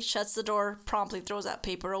 okay, shuts the door, promptly throws that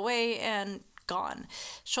paper away, and gone.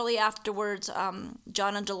 Shortly afterwards,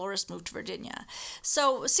 John and Dolores moved to Virginia.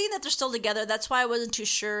 So seeing that they're still together, that's why I wasn't too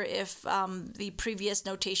sure if the previous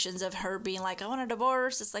notations of her being like, I want a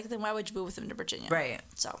divorce, it's like, then why would you move with him to Virginia? Right.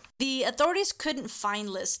 So the authorities couldn't find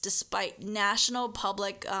List despite national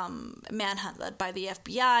public manhunt led by the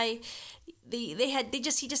FBI.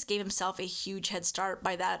 He just gave himself a huge head start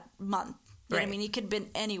by that month. Right. I mean, he could have been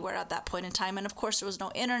anywhere at that point in time. And of course, there was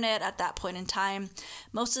no internet at that point in time.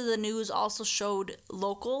 Most of the news also showed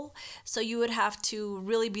local. So you would have to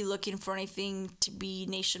really be looking for anything to be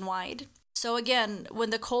nationwide. So again, when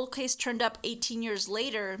the cold case turned up 18 years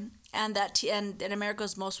later, and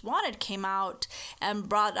America's Most Wanted came out and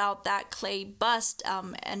brought out that Clay bust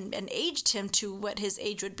and aged him to what his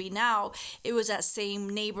age would be now, it was that same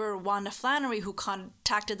neighbor, Wanda Flannery, who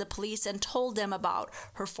contacted the police and told them about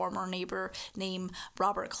her former neighbor named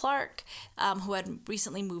Robert Clark, who had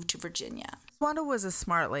recently moved to Virginia. Wanda was a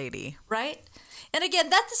smart lady. Right? And again,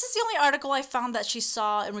 this is the only article I found that she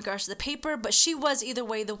saw in regards to the paper, but she was either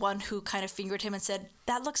way the one who kind of fingered him and said,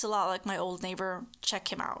 that looks a lot like my old neighbor,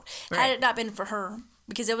 check him out. Right. Had it not been for her,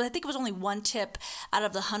 because I think it was only one tip out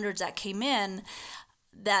of the hundreds that came in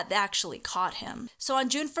that actually caught him. So on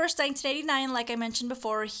June 1st, 1989, like I mentioned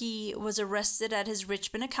before, he was arrested at a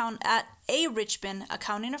Richmond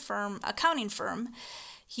accounting firm.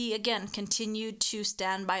 He, again, continued to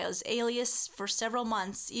stand by his alias for several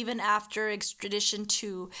months, even after extradition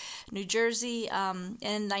to New Jersey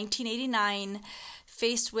in 1989,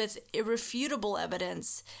 faced with irrefutable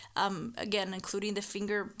evidence, again, including the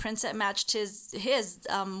fingerprints that matched his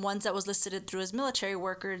ones that was listed through his military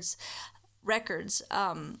records.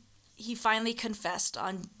 He finally confessed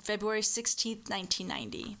on February 16th,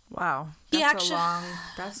 1990. Wow. That's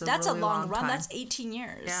a long run. Time. That's 18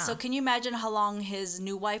 years. Yeah. So can you imagine how long his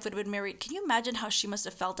new wife would have been married? Can you imagine how she must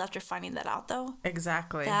have felt after finding that out, though?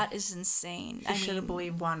 Exactly. That is insane. You should have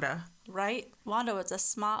believed Wanda. Right? Wanda was a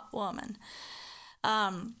smart woman.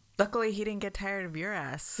 Luckily, he didn't get tired of your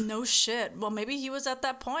ass. No shit. Well, maybe he was at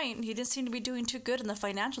that point. He didn't seem to be doing too good in the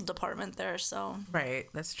financial department there, so... Right.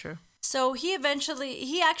 That's true. So he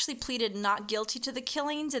actually pleaded not guilty to the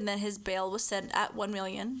killings, and then his bail was set at $1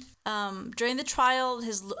 million. During the trial,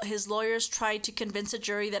 his lawyers tried to convince a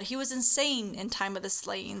jury that he was insane in time of the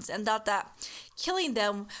slayings and thought that killing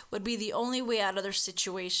them would be the only way out of their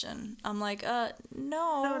situation. I'm like,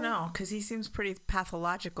 no. No, because he seems pretty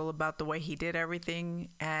pathological about the way he did everything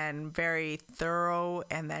and very thorough,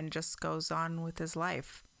 and then just goes on with his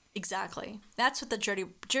life. Exactly. That's what the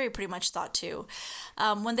jury pretty much thought too.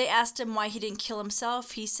 When they asked him why he didn't kill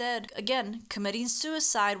himself, he said, again, committing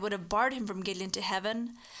suicide would have barred him from getting into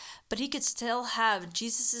heaven, but he could still have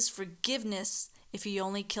Jesus' forgiveness if he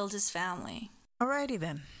only killed his family. Alrighty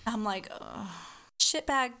then. I'm like,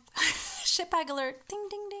 shitbag. Shitbag alert. Ding,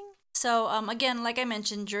 ding, ding. So, again, like I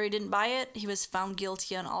mentioned, jury didn't buy it. He was found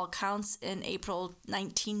guilty on all counts in April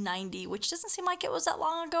 1990, which doesn't seem like it was that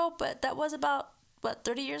long ago, but that was about...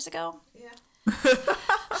 30 years ago? Yeah.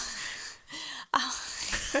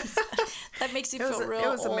 That makes you feel real old. It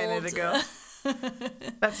was a minute ago.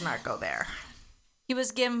 Let's not go there. He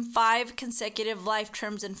was given 5 consecutive life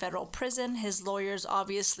terms in federal prison. His lawyers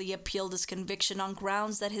obviously appealed his conviction on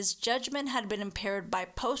grounds that his judgment had been impaired by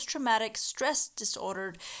post-traumatic stress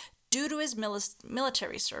disorder due to his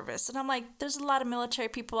military service. And I'm like, there's a lot of military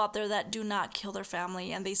people out there that do not kill their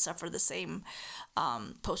family, and they suffer the same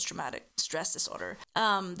post-traumatic stress disorder.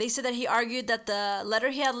 They said that he argued that the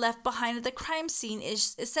letter he had left behind at the crime scene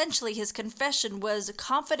is essentially his confession was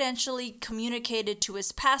confidentially communicated to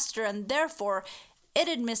his pastor and therefore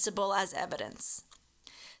inadmissible as evidence.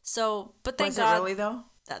 So, but thank Was God. it really, though?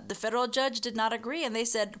 The federal judge did not agree, and they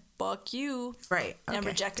said, fuck you. Right. Okay. And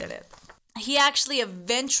rejected it. He actually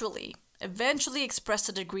eventually expressed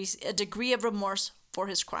a degree of remorse for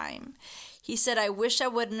his crime. He said, I wish I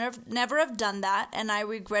would never have done that, and I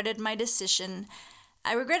regretted my decision.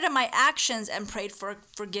 I regretted my actions and prayed for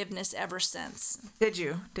forgiveness ever since. Did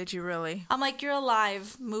you? Did you really? I'm like, you're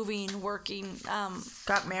alive, moving, working.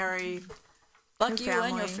 Got married. Fuck you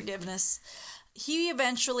and your forgiveness. He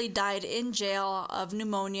eventually died in jail of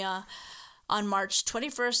pneumonia on March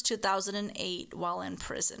 21st, 2008, while in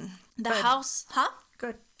prison. The house,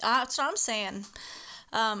 Good. That's what I'm saying.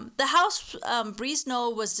 The house, Breeze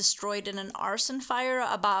Knoll, was destroyed in an arson fire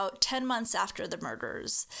about 10 months after the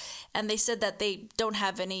murders. And they said that they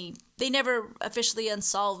never officially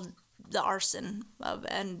unsolved the arson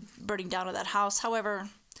and burning down of that house.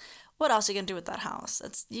 However, what else are you going to do with that house?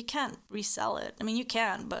 You can't resell it. I mean, you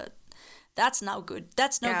can, but that's no good.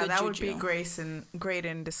 That's no good juju. Yeah, that would be great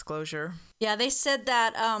in disclosure. Yeah, they said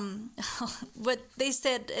that, what they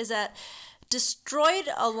said is that destroyed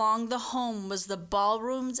along the home was the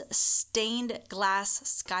ballroom's stained glass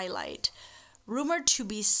skylight, rumored to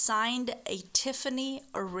be signed a Tiffany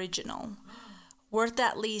original, worth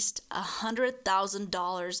at least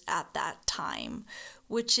 $100,000 at that time,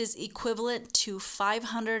 which is equivalent to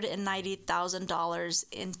 $590,000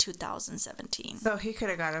 in 2017. So he could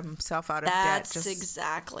have got himself out of debt. That's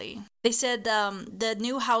exactly. They said the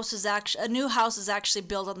new house is actually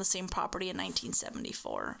built on the same property in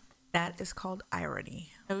 1974. That is called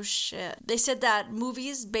irony. Oh shit. They said that movie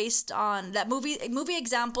examples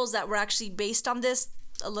that were actually based on this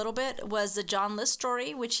a little bit was the John List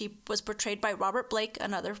story, which he was portrayed by Robert Blake,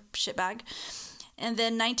 another shitbag. And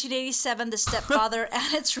then 1987, The Stepfather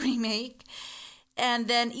and its remake. And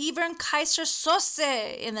then Ivan Kaiser Sose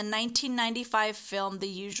in the 1995 film The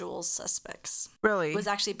Usual Suspects. Really? Was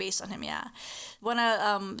actually based on him, yeah. One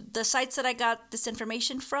of the sites that I got this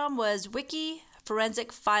information from was Wiki,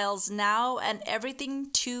 Forensic Files Now, and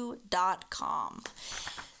everything2.com.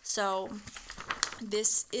 So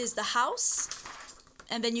this is the house.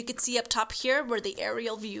 And then you could see up top here where the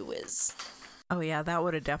aerial view is. Oh, yeah, that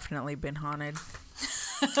would have definitely been haunted.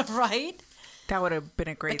 Right? That would have been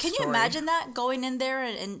a great story. Can you imagine that, going in there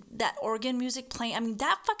and that organ music playing? I mean,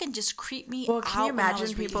 that fucking just creeped me out. Well, can you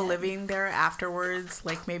imagine people living there afterwards,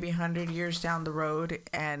 like maybe 100 years down the road,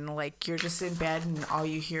 and like you're just in bed and all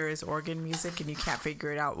you hear is organ music and you can't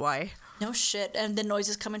figure it out why? No shit. And the noise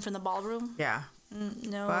is coming from the ballroom? Yeah.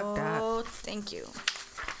 No, fuck that. Thank you.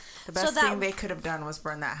 The best thing they could have done was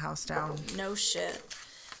burn that house down. No shit.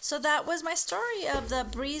 So that was my story of the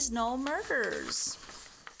Breeze Knoll murders.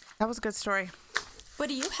 That was a good story. What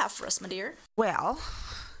do you have for us, my dear? Well,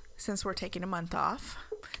 since we're taking a month off,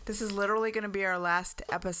 this is literally going to be our last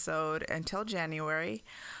episode until January.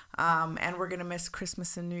 And we're going to miss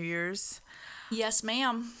Christmas and New Year's. Yes,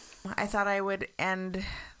 ma'am. I thought I would end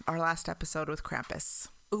our last episode with Krampus.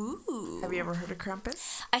 Ooh. Have you ever heard of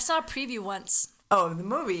Krampus? I saw a preview once. Oh, the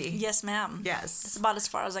movie? Yes, ma'am. Yes. That's about as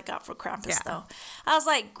far as I got for Krampus, though. I was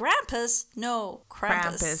like, Grampus? No,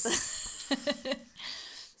 Krampus.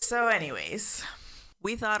 So anyways,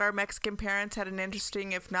 we thought our Mexican parents had an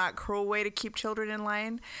interesting, if not cruel, way to keep children in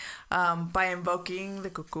line by invoking the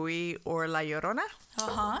Cucuy or La Llorona.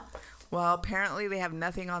 Uh-huh. Well, apparently they have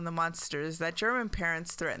nothing on the monsters that German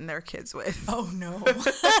parents threaten their kids with. Oh, no.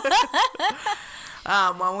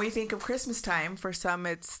 When we think of Christmas time, for some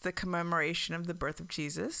it's the commemoration of the birth of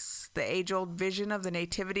Jesus, the age-old vision of the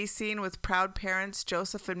nativity scene with proud parents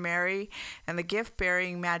Joseph and Mary and the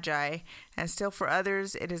gift-bearing Magi, and still for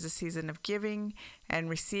others it is a season of giving and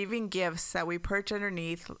receiving gifts that we perch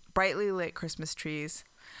underneath brightly lit Christmas trees.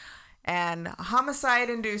 And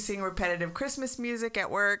homicide-inducing repetitive Christmas music at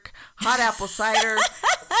work, hot apple cider,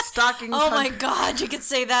 stockings. Oh my God, you could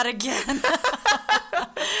say that again.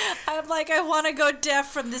 I'm like, I want to go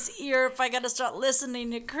deaf from this ear if I got to start listening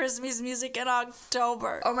to Christmas music in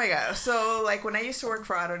October. Oh my God. So, like, when I used to work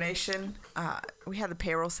for AutoNation, we had the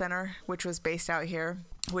payroll center, which was based out here,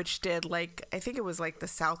 which did, like, I think it was, like, the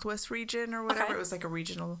Southwest region or whatever. Okay. It was, like, a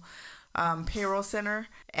regional payroll center.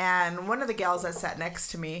 And one of the gals that sat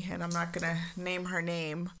next to me, and I'm not going to name her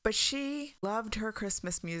name, but she loved her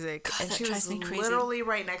Christmas music. God, and she was literally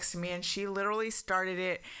right next to me, and she literally started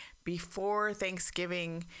it before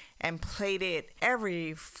Thanksgiving and played it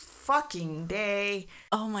every fucking day.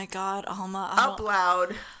 Oh my God, Alma. Up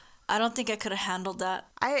loud. I don't think I could have handled that.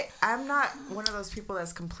 I'm not one of those people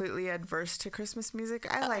that's completely adverse to Christmas music.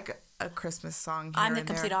 I like a Christmas song here I'm the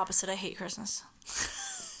complete opposite. I hate Christmas.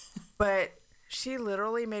 But she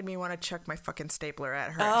literally made me want to chuck my fucking stapler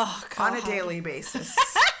at her on a daily basis.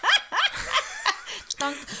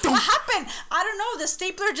 What happened? I don't know. The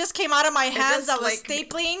stapler just came out of my hands. I was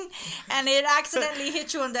stapling, and it accidentally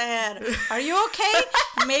hit you on the head. Are you okay?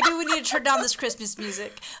 Maybe we need to turn down this Christmas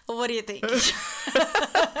music. What do you think?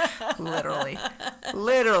 Literally.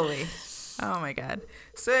 Oh my God.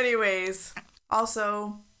 So anyways,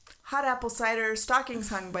 also hot apple cider, stockings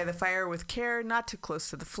hung by the fire with care, not too close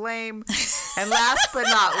to the flame. And last but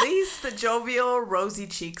not least, the jovial,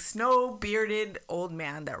 rosy-cheeked, snow-bearded old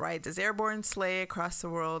man that rides his airborne sleigh across the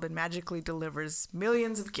world and magically delivers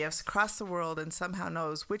millions of gifts across the world and somehow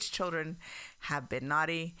knows which children have been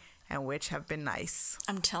naughty and which have been nice.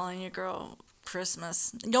 I'm telling you, girl,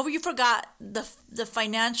 Christmas. No, you forgot the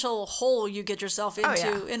financial hole you get yourself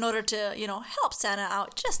into in order to, help Santa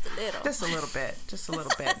out just a little. Just a little bit.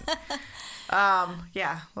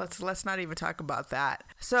 Let's not even talk about that.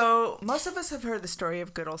 So most of us have heard the story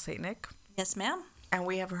of good old Saint Nick. Yes, ma'am. And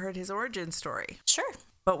we have heard his origin story. Sure.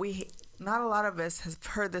 But not a lot of us have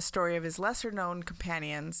heard the story of his lesser known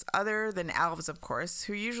companions, other than elves, of course,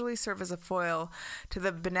 who usually serve as a foil to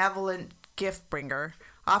the benevolent gift bringer,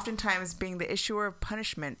 oftentimes being the issuer of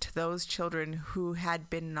punishment to those children who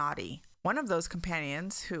had been naughty. One of those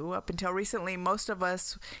companions, who up until recently most of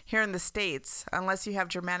us here in the States, unless you have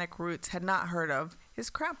Germanic roots, had not heard of,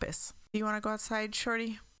 is Krampus. Do you want to go outside,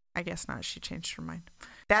 Shorty? I guess not. She changed her mind.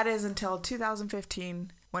 That is until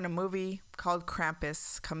 2015, when a movie called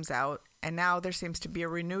Krampus comes out, and now there seems to be a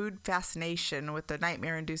renewed fascination with the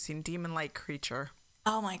nightmare-inducing demon-like creature.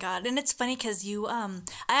 Oh my God. And it's funny because I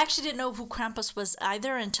actually didn't know who Krampus was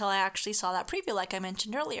either until I actually saw that preview, like I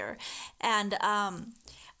mentioned earlier. And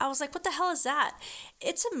I was like, what the hell is that?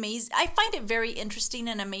 It's amazing. I find it very interesting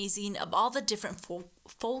and amazing of all the different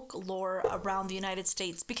folklore around the United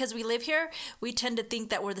States. Because we live here, we tend to think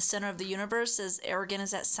that we're the center of the universe, as arrogant as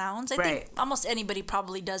that sounds. I think almost anybody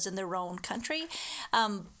probably does in their own country.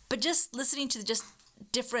 But just listening to just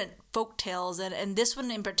different folk tales and this one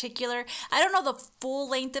in particular, I don't know the full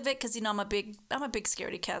length of it because I'm a big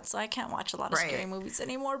scaredy cat, so I can't watch a lot of scary movies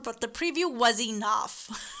anymore, but the preview was enough.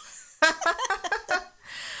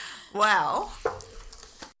 Well,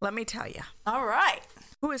 let me tell you. All right.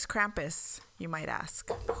 Who is Krampus, you might ask?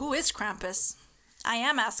 Who is Krampus? I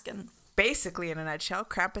am asking. Basically, in a nutshell,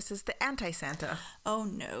 Krampus is the anti-Santa. Oh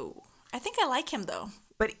no. I think I like him though.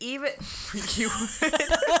 But even you would.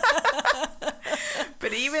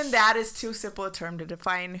 But even that is too simple a term to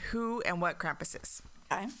define who and what Krampus is.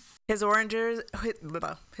 Okay. His oranges. He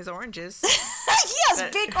has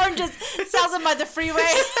big oranges. Sells them by the freeway.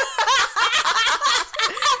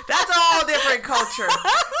 That's a whole different culture.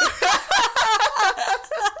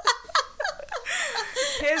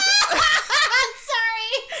 I'm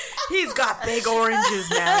sorry. He's got big oranges,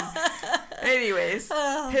 man. Anyways,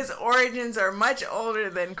 his origins are much older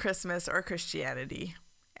than Christmas or Christianity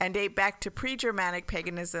and date back to pre-Germanic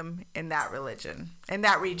paganism in that region.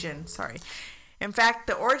 In fact,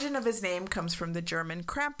 the origin of his name comes from the German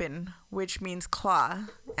Krampen, which means claw,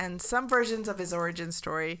 and some versions of his origin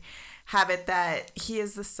story have it that he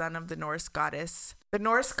is the son of the Norse goddess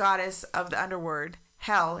of the underworld,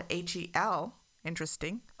 Hel, Hel,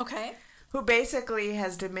 interesting. Okay. Who basically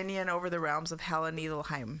has dominion over the realms of Hel and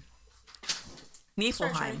Niflheim.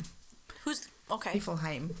 Who's okay?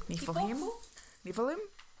 Niflheim.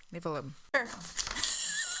 Sure.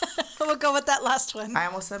 We'll go with that last one. I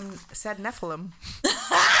almost said Nephilim.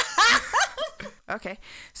 Okay.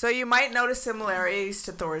 So you might notice similarities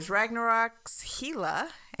to Thor's Ragnarok's Hela.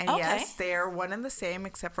 And yes, they are one and the same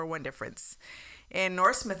except for one difference. In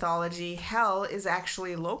Norse mythology, Hel is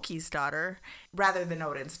actually Loki's daughter rather than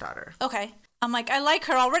Odin's daughter. Okay. I'm like, I like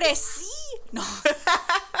her already. See? No.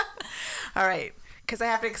 All right. Because I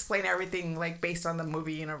have to explain everything based on the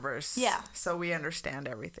movie universe. Yeah. So we understand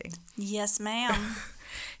everything. Yes, ma'am.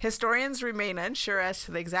 Historians remain unsure as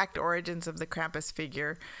to the exact origins of the Krampus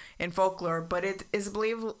figure in folklore, but it is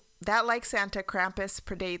believed that, like Santa, Krampus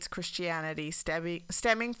predates Christianity,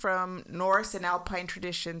 stemming from Norse and Alpine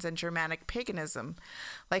traditions and Germanic paganism.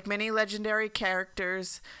 Like many legendary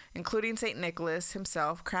characters, including St. Nicholas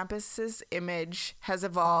himself, Krampus's image has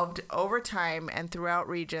evolved over time and throughout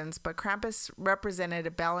regions, but Krampus represented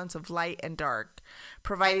a balance of light and dark,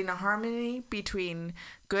 providing a harmony between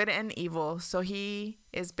good and evil, so he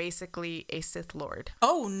is basically a Sith Lord.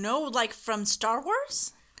 Oh, no, like from Star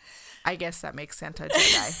Wars? I guess that makes Santa a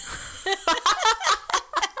Jedi.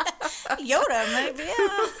 Yoda, maybe,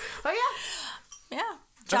 yeah. Oh, yeah. Yeah.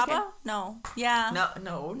 Jabba? Okay. No. Yeah.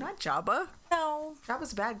 No, not Jabba. No.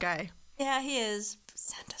 Jabba's a bad guy. Yeah, he is.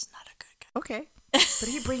 Santa's not a good guy. Okay. But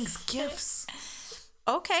he brings gifts.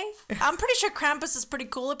 Okay. I'm pretty sure Krampus is pretty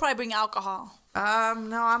cool. He'll probably bring alcohol.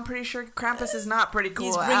 No, I'm pretty sure Krampus is not pretty cool.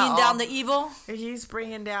 He's bringing down the evil. He's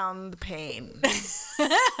bringing down the pain.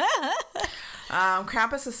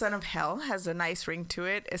 Krampus, the son of hell, has a nice ring to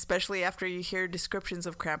it, especially after you hear descriptions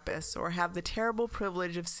of Krampus or have the terrible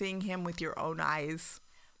privilege of seeing him with your own eyes.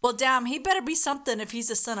 Well, damn, he better be something if he's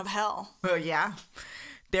the son of hell. Well, yeah.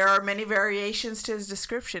 There are many variations to his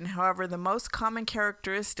description. However, the most common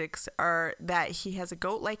characteristics are that he has a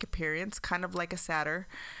goat-like appearance, kind of like a satyr,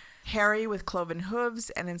 hairy with cloven hooves,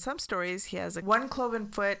 and in some stories, he has one cloven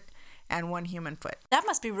foot and one human foot. That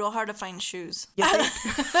must be real hard to find shoes. You think?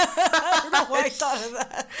 I don't know why I thought of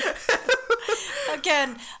that.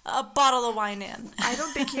 Again, a bottle of wine in. I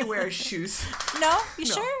don't think he wears shoes. No? You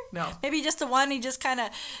No, sure? no. Maybe just the one, he just kind of,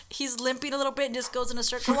 he's limping a little bit and just goes in a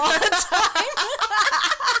circle all the time.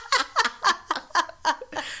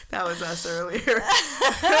 That was us earlier.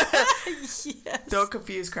 Yes. Don't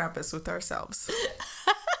confuse Krampus with ourselves.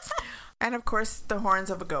 And of course, the horns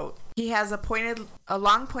of a goat. He has a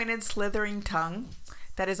long pointed slithering tongue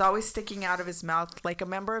that is always sticking out of his mouth. Like a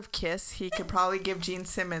member of KISS, he could probably give Gene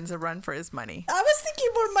Simmons a run for his money. I was thinking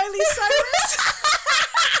more Miley Cyrus.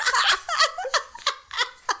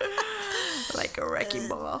 Like a wrecking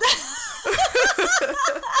ball.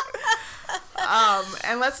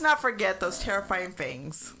 And let's not forget those terrifying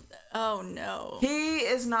fangs. Oh, no. He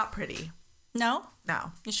is not pretty. No?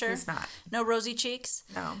 No. You sure? He's not. No rosy cheeks?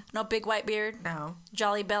 No. No big white beard? No.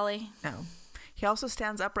 Jolly belly? No. He also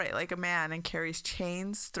stands upright like a man and carries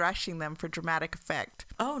chains, thrashing them for dramatic effect.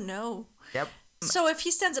 Oh, no. Yep. So if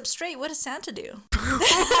he stands up straight, what does Santa do?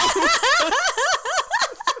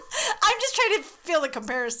 I'm just trying to feel the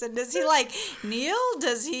comparison. Does he like kneel?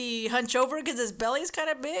 Does he hunch over because his belly's kind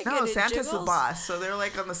of big? No, and it Santa's the jiggles? boss. So they're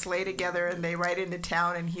like on the sleigh together and they ride into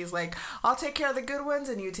town and he's like, I'll take care of the good ones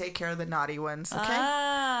and you take care of the naughty ones. Okay?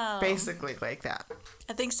 Oh. Basically like that.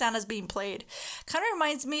 I think Santa's being played. Kind of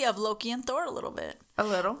reminds me of Loki and Thor a little bit. A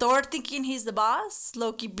little. Thor thinking he's the boss.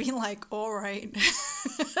 Loki being like, all right.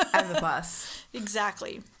 And the bus.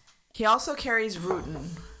 Exactly. He also carries Rootin',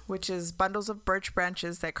 which is bundles of birch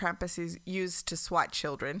branches that Krampus used to swat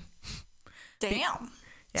children. Damn.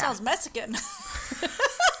 Yeah. Sounds Mexican.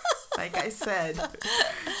 Like I said,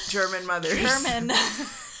 German mothers. German.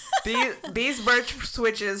 These birch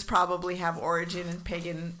switches probably have origin in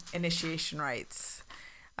pagan initiation rites.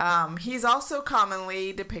 He's also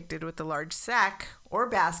commonly depicted with a large sack or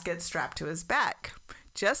basket strapped to his back,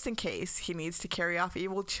 just in case he needs to carry off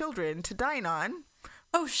evil children to dine on,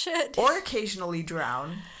 Oh, shit. or occasionally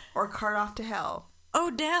drown, or cart off to hell.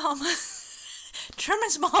 Oh, damn.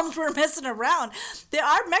 German's moms were messing around.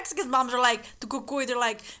 Our Mexican moms are like, they're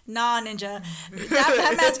like, nah, ninja.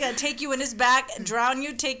 That man's going to take you in his back, drown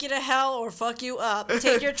you, take you to hell, or fuck you up.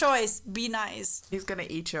 Take your choice. Be nice. He's going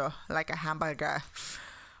to eat you like a hamburger.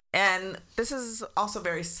 And this is also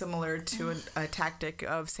very similar to a tactic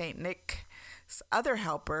of Saint Nick's other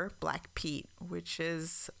helper, Black Pete, which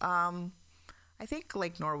is, I think,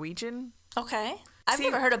 like Norwegian. Okay. I've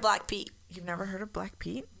never heard of Black Pete. You've never heard of Black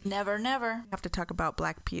Pete? Never. We have to talk about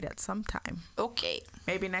Black Pete at some time. Okay.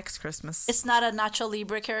 Maybe next Christmas. It's not a Nacho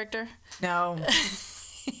Libre character? No.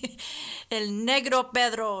 El Negro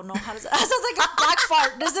Pedro. No, how does that sounds like a black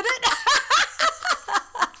fart, doesn't it?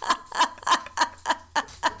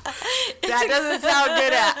 That doesn't sound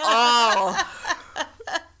good at all.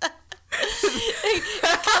 It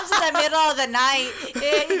comes in the middle of the night.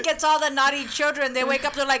 It gets all the naughty children. They wake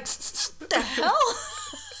up, they're like, what the hell?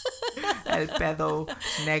 El pedo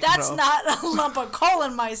negro. That's not a lump of coal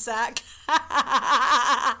in my sack.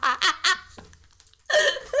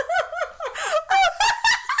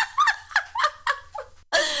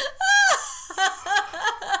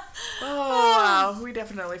 Oh, wow. We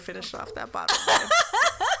definitely finished off that bottle.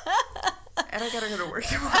 And I gotta go to work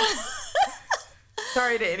tomorrow.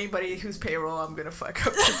 Sorry to anybody whose payroll I'm gonna fuck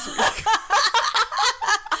up this week.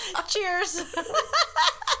 Cheers.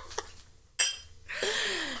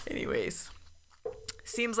 Anyways,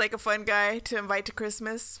 seems like a fun guy to invite to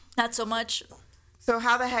Christmas. Not so much. So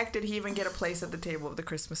how the heck did he even get a place at the table of the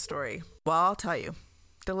Christmas story? Well, I'll tell you.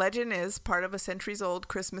 The legend is part of a centuries-old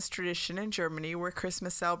Christmas tradition in Germany where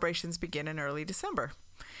Christmas celebrations begin in early December.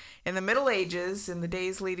 In the Middle Ages, in the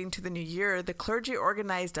days leading to the New Year, the clergy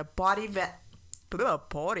organized a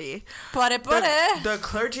The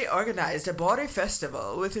clergy organized a bawdy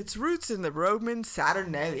festival with its roots in the Roman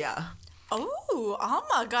Saturnalia. Oh,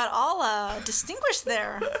 Alma got all distinguished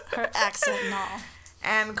there. Her accent and all.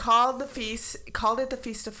 And called it the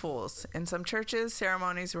Feast of Fools. In some churches,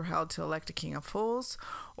 ceremonies were held to elect a king of fools,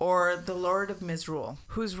 or the Lord of Misrule,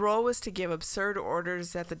 whose role was to give absurd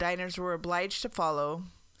orders that the diners were obliged to follow,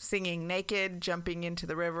 singing naked, jumping into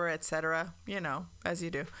the river, etc. You know, as you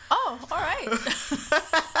do. Oh, all right.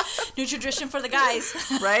 New tradition for the guys.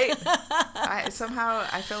 Right? I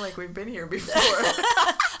feel like we've been here before.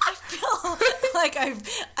 I feel like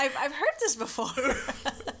I've heard this before.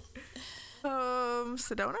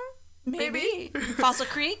 Sedona? Maybe. Fossil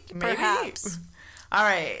Creek? Maybe. Perhaps. All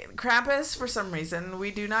right. Krampus, for some reason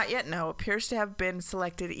we do not yet know, appears to have been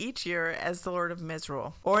selected each year as the Lord of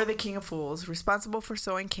Misrule, or the King of Fools, responsible for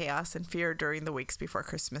sowing chaos and fear during the weeks before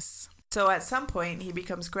Christmas. So at some point, he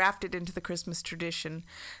becomes grafted into the Christmas tradition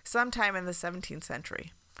sometime in the 17th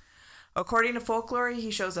century. According to folklore,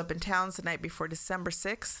 he shows up in towns the night before December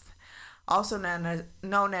 6th, also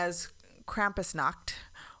known as Krampusnacht,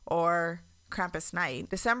 or Krampus Night.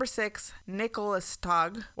 December 6th,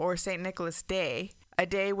 Nikolastag, or St. Nicholas Day, a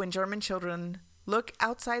day when German children look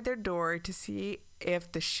outside their door to see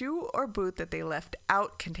if the shoe or boot that they left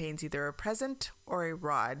out contains either a present or a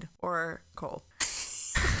rod or coal.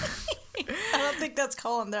 I don't think that's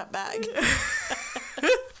coal in that bag.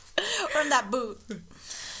 Or in that boot.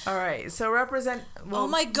 All right, so oh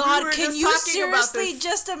my God, can you seriously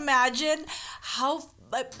just imagine how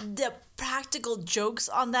the practical jokes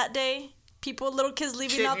on that day? Little kids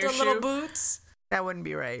leaving Shit in out their your little shoe? boots. That wouldn't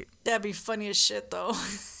be right. That'd be funny as shit, though.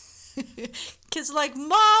 Kids like,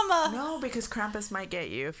 Mama! No, because Krampus might get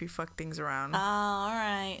you if you fuck things around. Oh, all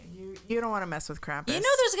right. You don't want to mess with Krampus. You know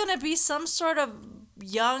there's going to be some sort of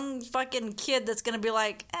young fucking kid that's going to be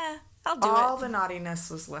like, I'll do it. All the naughtiness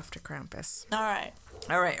was left to Krampus. All right.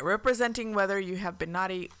 All right, representing whether you have been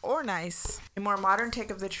naughty or nice, a more modern take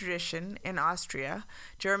of the tradition in Austria,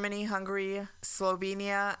 Germany, Hungary,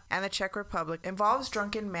 Slovenia, and the Czech Republic involves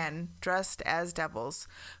drunken men dressed as devils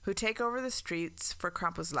who take over the streets for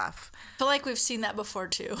Krampuslauf. I feel like we've seen that before,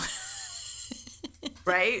 too.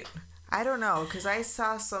 Right? I don't know, because I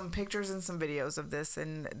saw some pictures and some videos of this,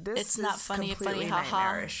 and it's not funny, haha.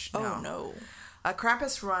 Nightmarish. Oh, no. A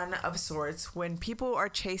Krampus run of sorts when people are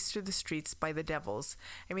chased through the streets by the devils.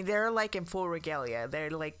 I mean, they're like in full regalia. They're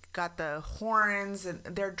like got the horns and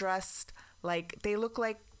they're dressed like, they look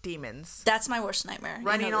like demons. That's my worst nightmare.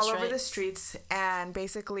 Running all over the streets, and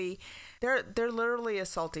basically they're literally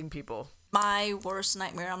assaulting people. My worst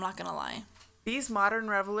nightmare, I'm not going to lie. These modern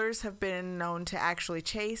revelers have been known to actually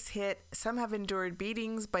chase, hit. Some have endured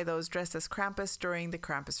beatings by those dressed as Krampus during the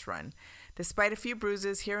Krampus run. Despite a few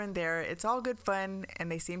bruises here and there, it's all good fun,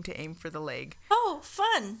 and they seem to aim for the leg. Oh,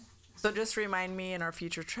 fun. So just remind me in our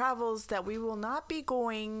future travels that we will not be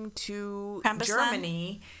going to Krampusland?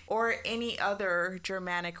 Germany or any other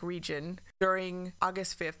Germanic region during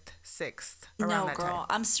August 5th, 6th. No, girl.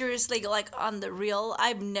 I'm seriously, like, on the real,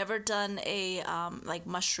 I've never done a, like,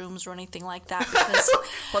 mushrooms or anything like that. Because,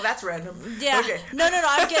 well, that's random. Yeah. Okay. No,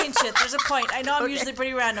 I'm getting shit. There's a point. I know I'm Okay. usually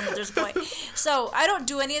pretty random, but there's a point. So I don't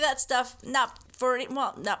do any of that stuff, not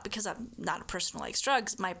because I'm not a person who likes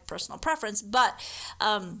drugs, my personal preference, but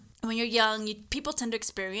when you're young, people tend to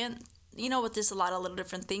experience, with this a lot of little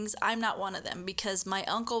different things. I'm not one of them, because my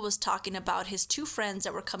uncle was talking about his two friends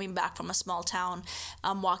that were coming back from a small town,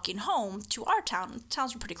 walking home to our town.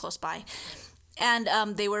 Towns were pretty close by. And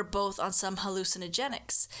they were both on some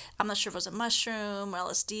hallucinogenics. I'm not sure if it was a mushroom or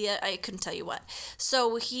LSD. I couldn't tell you what.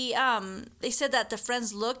 So they said that the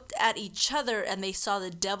friends looked at each other and they saw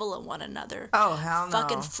the devil in one another. Oh, hell no.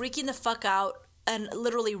 Fucking freaking the fuck out and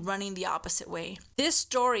literally running the opposite way. This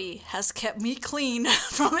story has kept me clean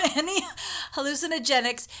from any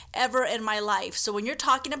hallucinogenics ever in my life. So when you're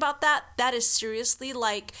talking about that, that is seriously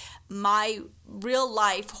like my real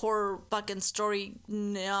life horror fucking story.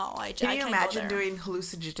 No, I Can you can't imagine go there. doing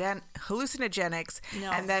hallucinogenics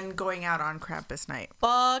and then going out on Krampus night?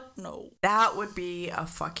 Fuck no. That would be a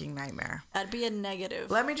fucking nightmare. That'd be a negative.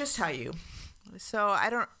 Let me just tell you. So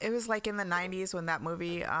it was like in the 90s when that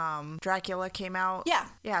movie Dracula came out. Yeah.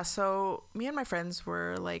 Yeah, so me and my friends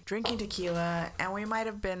were like drinking tequila, and we might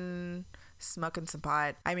have been smoking some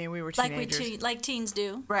pot. I mean, we were teenagers. Like teens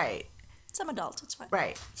do. Right. Some adults, it's fine.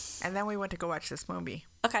 Right. And then we went to go watch this movie.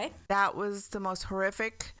 Okay. That was the most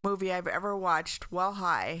horrific movie I've ever watched while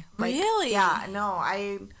high. Like, really? Yeah, no,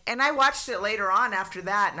 I watched it later on after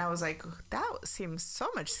that, and I was like, that seems so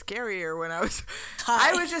much scarier when I was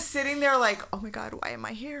High. I was just sitting there like, oh my God, why am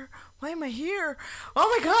I here? Why am I here?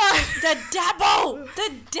 Oh my God. The dabble's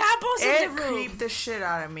in the room. It creeped the shit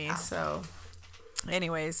out of me, so...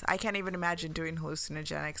 Anyways, I can't even imagine doing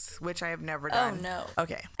hallucinogenics, which I have never done. Oh, no.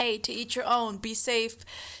 Okay. Hey, to each your own. Be safe.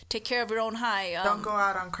 Take care of your own high. Don't go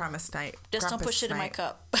out on Krampus night. Just don't push it in my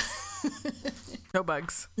cup. No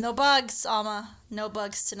bugs. No bugs, Alma. No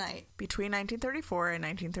bugs tonight. Between 1934 and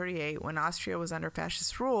 1938, when Austria was under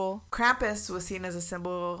fascist rule, Krampus was seen as a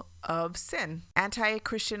symbol of sin,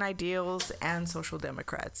 anti-Christian ideals, and social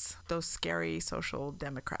democrats. Those scary social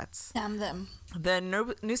democrats. Damn them.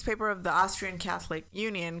 The newspaper of the Austrian Catholic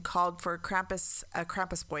Union called for a Krampus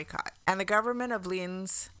boycott. And the government of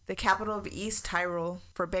Linz, the capital of East Tyrol,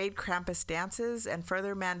 forbade Krampus dances and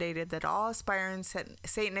further mandated that all aspiring St.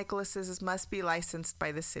 Nicholases must be licensed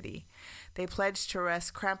by the city. They pledged to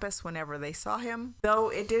arrest Krampus whenever they saw him, though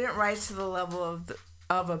it didn't rise to the level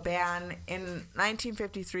of a ban. In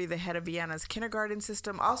 1953, the head of Vienna's kindergarten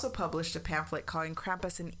system also published a pamphlet calling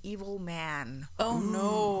Krampus an evil man. Oh,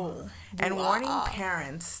 no. And warning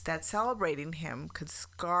parents that celebrating him could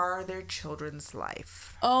scar their children's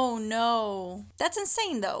life. Oh, no. That's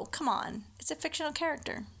insane, though. Come on. It's a fictional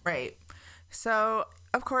character. Right. So,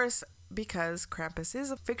 of course, because Krampus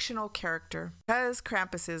is a fictional character, it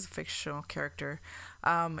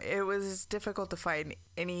was difficult to find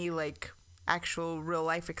any, actual real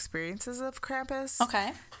life experiences of Krampus.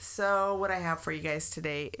 Okay. So what I have for you guys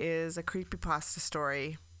today is a creepypasta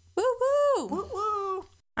story. Woo woo! Woo woo!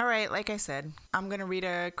 All right, like I said, I'm going to read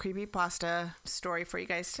a creepypasta story for you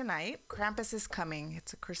guys tonight. Krampus is coming.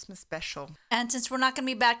 It's a Christmas special. And since we're not going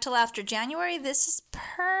to be back till after January, this is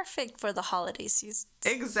perfect for the holiday season.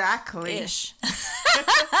 Exactly. Ish.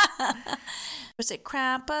 Was it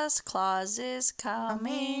Krampus Claus is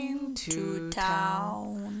coming to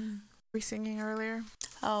town? Were we singing earlier?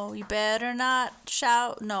 Oh, you better not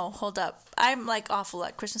shout. No, hold up. I'm awful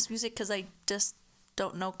at Christmas music because I just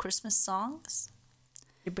don't know Christmas songs.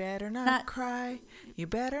 You better not cry. You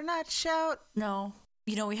better not shout. No.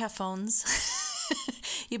 We have phones.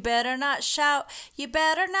 You better not shout. You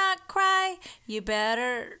better not cry. We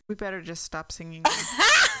better just stop singing.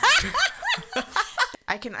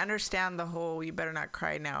 I can understand the whole you better not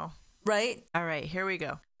cry now. Right? All right, here we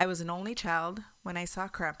go. I was an only child when I saw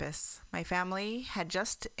Krampus. My family had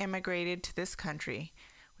just immigrated to this country.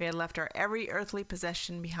 We had left our every earthly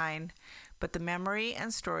possession behind, but the memory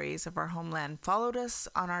and stories of our homeland followed us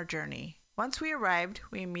on our journey. Once we arrived,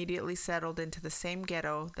 we immediately settled into the same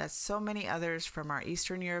ghetto that so many others from our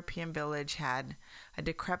Eastern European village had, a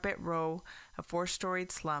decrepit row of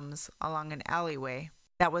 4-storied slums along an alleyway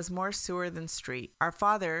that was more sewer than street. Our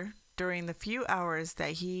father, during the few hours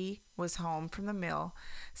that he was home from the mill,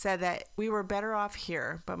 said that we were better off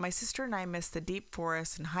here, but my sister and I missed the deep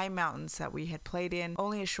forests and high mountains that we had played in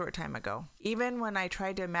only a short time ago. Even when I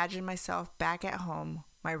tried to imagine myself back at home,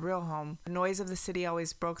 my real home, the noise of the city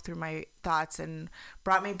always broke through my thoughts and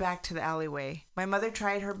brought me back to the alleyway. My mother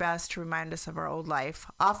tried her best to remind us of our old life.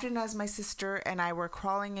 Often as my sister and I were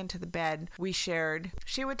crawling into the bed we shared,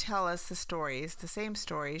 she would tell us the same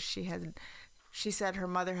stories she said her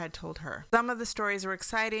mother had told her. Some of the stories were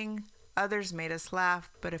exciting, others made us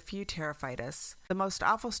laugh, but a few terrified us. The most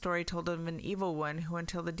awful story told of an evil one who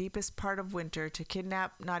until the deepest part of winter to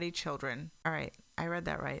kidnap naughty children. All right, I read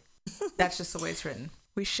that right. That's just the way it's written.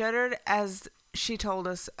 We shuddered as she told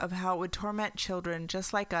us of how it would torment children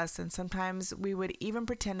just like us, and sometimes we would even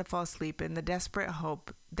pretend to fall asleep in the desperate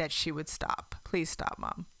hope that she would stop. Please stop,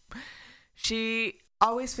 Mom. She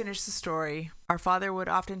always finished the story. Our father would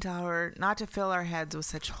often tell her not to fill our heads with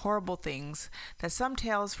such horrible things, that some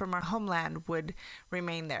tales from our homeland would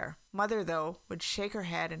remain there. Mother, though, would shake her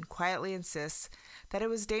head and quietly insist that it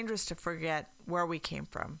was dangerous to forget where we came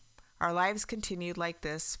from. Our lives continued like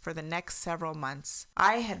this for the next several months.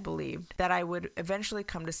 I had believed that I would eventually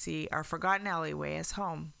come to see our forgotten alleyway as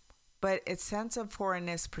home, but its sense of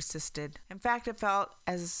foreignness persisted. In fact, it felt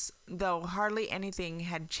as though hardly anything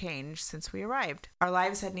had changed since we arrived. Our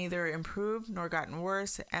lives had neither improved nor gotten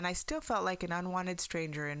worse, and I still felt like an unwanted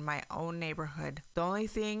stranger in my own neighborhood. The only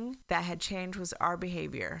thing that had changed was our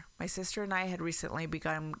behavior. My sister and I had recently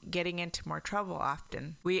begun getting into more trouble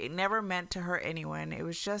often. We never meant to hurt anyone. It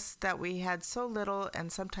was just that we had so little,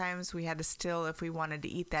 and sometimes we had to steal if we wanted to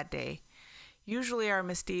eat that day. Usually our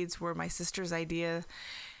misdeeds were my sister's idea,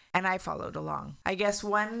 and I followed along. I guess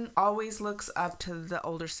one always looks up to the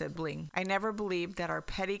older sibling. I never believed that our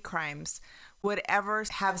petty crimes would ever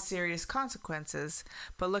have serious consequences,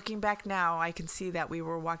 but looking back now, I can see that we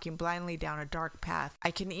were walking blindly down a dark path.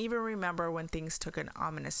 I can even remember when things took an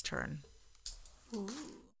ominous turn. Ooh.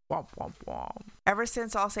 Womp, womp, womp. Ever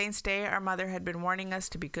since All Saints' Day, our mother had been warning us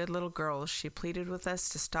to be good little girls. She pleaded with us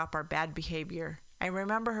to stop our bad behavior. I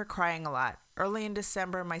remember her crying a lot. Early in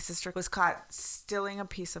December, my sister was caught stealing a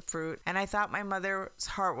piece of fruit, and I thought my mother's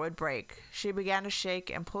heart would break. She began to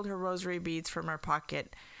shake and pulled her rosary beads from her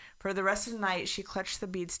pocket. For the rest of the night, she clutched the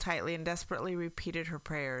beads tightly and desperately repeated her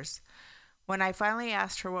prayers. When I finally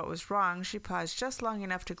asked her what was wrong, she paused just long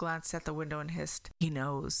enough to glance at the window and hissed, "He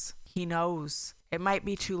knows. He knows. It might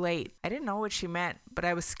be too late." I didn't know what she meant, but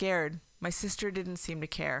I was scared. My sister didn't seem to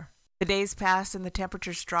care. The days passed and the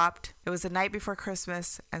temperatures dropped. It was the night before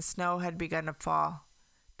Christmas and snow had begun to fall.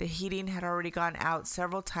 The heating had already gone out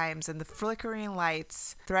several times and the flickering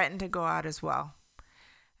lights threatened to go out as well.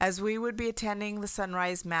 As we would be attending the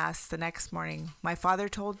sunrise mass the next morning, my father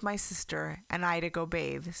told my sister and I to go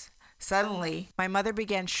bathe. Suddenly, my mother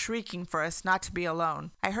began shrieking for us not to be alone.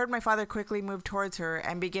 I heard my father quickly move towards her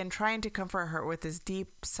and begin trying to comfort her with his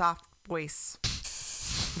deep, soft voice.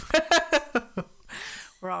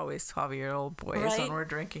 We're always 12-year-old boys right? when we're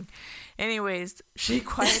drinking. Anyways, she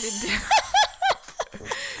quieted down.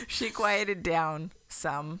 She quieted down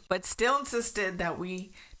some, but still insisted that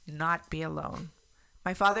we not be alone.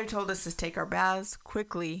 My father told us to take our baths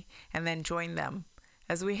quickly and then join them.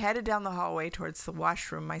 As we headed down the hallway towards the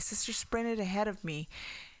washroom, my sister sprinted ahead of me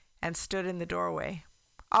and stood in the doorway.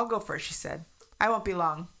 "I'll go first," she said. "I won't be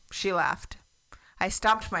long." She laughed. I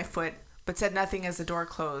stomped my foot, but said nothing as the door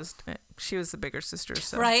closed. She was the bigger sister,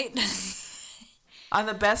 so. Right. On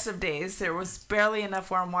the best of days, there was barely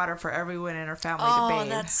enough warm water for everyone in her family to bathe. Oh,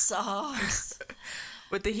 that sucks.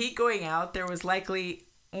 With the heat going out, there was likely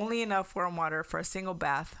only enough warm water for a single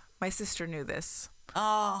bath. My sister knew this.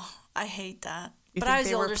 Oh, I hate that. You but think I was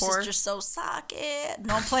they the were older poor? sister, so suck it.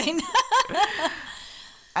 No, I'm playing.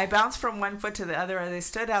 I bounced from one foot to the other as I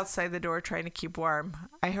stood outside the door trying to keep warm.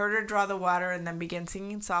 I heard her draw the water and then began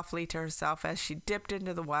singing softly to herself as she dipped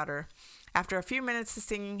into the water. After a few minutes, the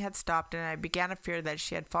singing had stopped, and I began to fear that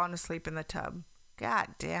she had fallen asleep in the tub.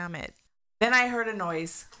 God damn it. Then I heard a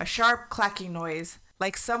noise, a sharp clacking noise,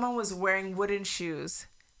 like someone was wearing wooden shoes.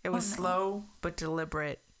 It was slow but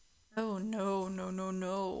deliberate. Oh,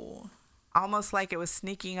 no. Almost like it was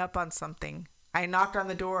sneaking up on something. I knocked on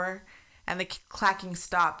the door, and the clacking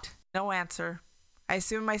stopped. No answer. I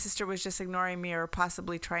assumed my sister was just ignoring me or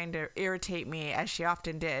possibly trying to irritate me, as she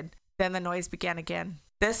often did. Then the noise began again.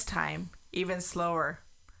 This time, even slower.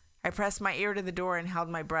 I pressed my ear to the door and held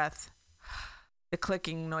my breath. The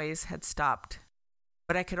clicking noise had stopped,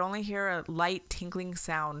 but I could only hear a light tinkling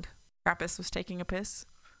sound. Krampus was taking a piss.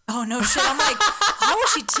 Oh, no shit. I'm like, how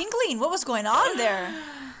was she tinkling? What was going on there?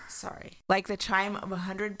 Sorry. Like the chime of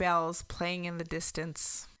 100 bells playing in the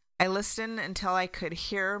distance. I listened until I could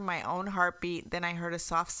hear my own heartbeat. Then I heard a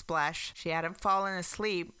soft splash. She hadn't fallen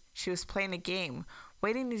asleep. She was playing a game,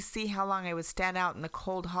 waiting to see how long I would stand out in the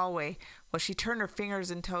cold hallway while she turned her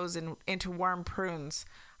fingers and toes into warm prunes.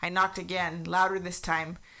 I knocked again, louder this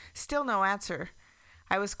time. Still no answer.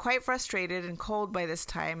 I was quite frustrated and cold by this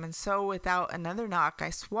time, and so without another knock, I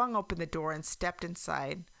swung open the door and stepped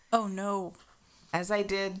inside. Oh, no. As I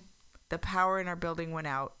did, the power in our building went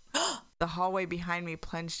out. The hallway behind me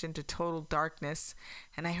plunged into total darkness,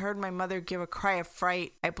 and I heard my mother give a cry of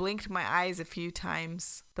fright. I blinked my eyes a few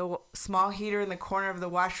times. The small heater in the corner of the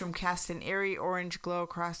washroom cast an eerie orange glow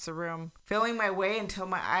across the room. Feeling my way until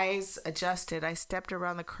my eyes adjusted, I stepped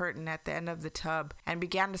around the curtain at the end of the tub and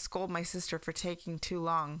began to scold my sister for taking too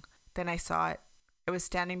long. Then I saw it. It was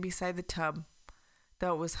standing beside the tub.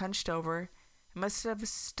 Though it was hunched over, it must have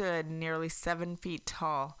stood nearly 7 feet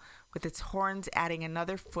tall, with its horns adding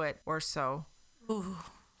another foot or so. Ooh.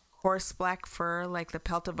 Coarse black fur like the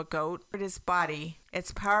pelt of a goat. Its body,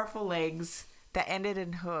 its powerful legs that ended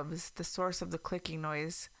in hooves, the source of the clicking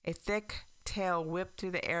noise. A thick tail whipped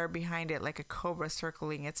through the air behind it like a cobra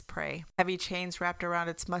circling its prey. Heavy chains wrapped around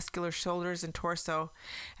its muscular shoulders and torso.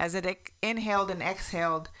 As it inhaled and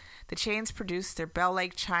exhaled, the chains produced their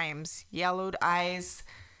bell-like chimes. Yellowed eyes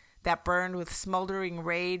that burned with smoldering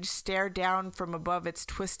rage stared down from above its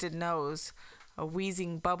twisted nose. A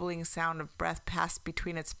wheezing, bubbling sound of breath passed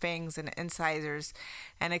between its fangs and incisors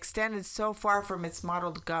and extended so far from its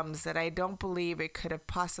mottled gums that I don't believe it could have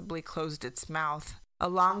possibly closed its mouth. A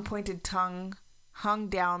long pointed tongue hung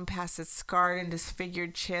down past its scarred and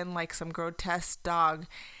disfigured chin like some grotesque dog,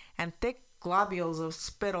 and thick globules of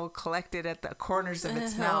spittle collected at the corners of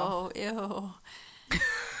its mouth. Ew.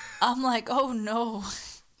 I'm like, oh no.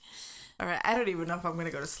 All right, I don't even know if I'm going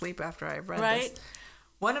to go to sleep after I've read Right? this.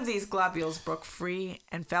 One of these globules broke free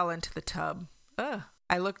and fell into the tub. Ugh.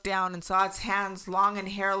 I looked down and saw its hands, long and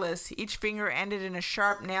hairless. Each finger ended in a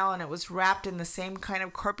sharp nail, and it was wrapped in the same kind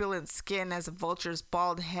of corpulent skin as a vulture's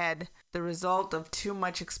bald head, the result of too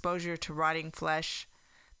much exposure to rotting flesh.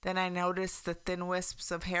 Then I noticed the thin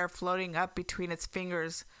wisps of hair floating up between its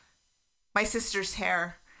fingers. My sister's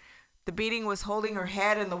hair. The beating was holding her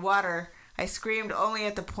head in the water. I screamed only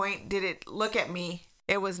at the point did it look at me.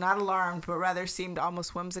 It was not alarmed, but rather seemed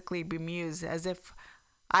almost whimsically bemused, as if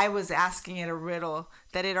I was asking it a riddle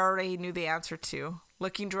that it already knew the answer to.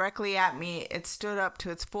 Looking directly at me, it stood up to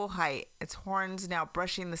its full height, its horns now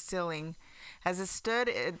brushing the ceiling. As it stood,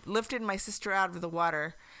 it lifted my sister out of the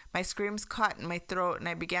water. My screams caught in my throat and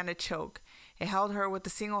I began to choke. It held her with a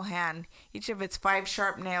single hand, each of its 5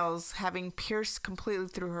 sharp nails having pierced completely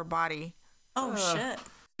through her body. Oh, shit.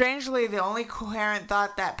 Strangely, the only coherent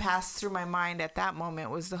thought that passed through my mind at that moment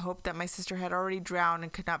was the hope that my sister had already drowned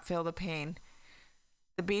and could not feel the pain.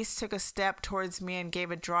 The beast took a step towards me and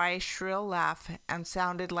gave a dry, shrill laugh and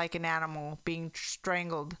sounded like an animal being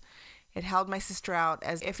strangled. It held my sister out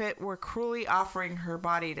as if it were cruelly offering her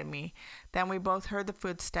body to me. Then we both heard the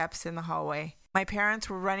footsteps in the hallway. My parents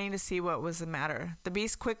were running to see what was the matter. The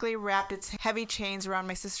beast quickly wrapped its heavy chains around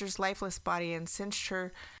my sister's lifeless body and cinched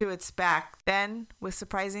her to its back. Then, with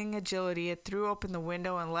surprising agility, it threw open the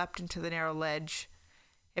window and leapt into the narrow ledge.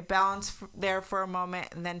 It balanced there for a moment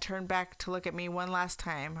and then turned back to look at me one last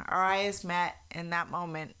time. Our eyes met. In that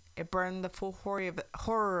moment, it burned the full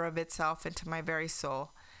horror of itself into my very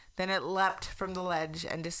soul. Then it leapt from the ledge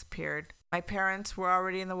and disappeared. My parents were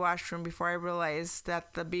already in the washroom before I realized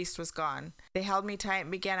that the beast was gone. They held me tight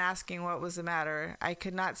and began asking what was the matter. I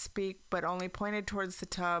could not speak, but only pointed towards the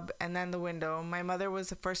tub and then the window. My mother was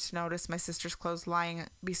the first to notice my sister's clothes lying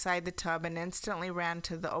beside the tub and instantly ran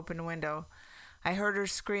to the open window. I heard her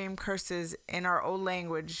scream curses in our old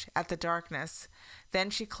language at the darkness. Then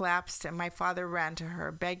she collapsed and my father ran to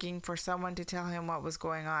her, begging for someone to tell him what was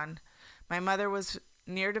going on. My mother was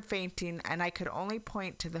near to fainting, and I could only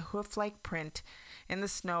point to the hoof-like print in the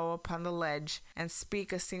snow upon the ledge and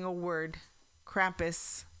speak a single word,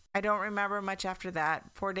 Krampus. I don't remember much after that.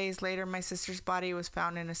 4 days later, my sister's body was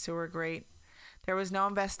found in a sewer grate. There was no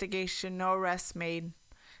investigation, no arrests made.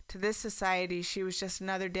 To this society, she was just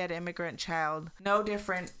another dead immigrant child, no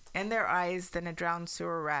different in their eyes than a drowned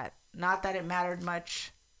sewer rat. Not that it mattered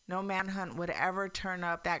much. No manhunt would ever turn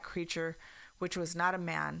up that creature, which was not a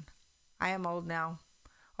man. I am old now.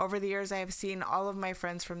 Over the years, I have seen all of my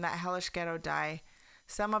friends from that hellish ghetto die,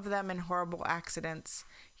 some of them in horrible accidents.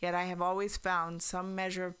 Yet I have always found some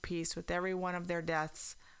measure of peace with every one of their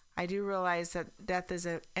deaths. I do realize that death is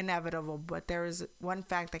inevitable, but there is one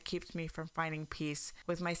fact that keeps me from finding peace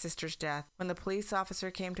with my sister's death. When the police officer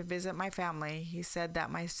came to visit my family, he said that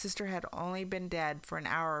my sister had only been dead for an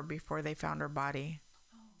hour before they found her body.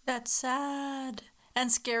 That's sad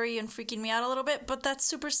and scary and freaking me out a little bit, but that's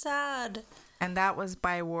super sad. And that was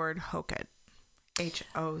by Ward Hocut.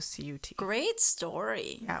 Hocut. Great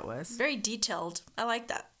story. That was. Very detailed. I like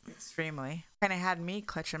that. Extremely. Kind of had me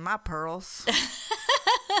clutching my pearls.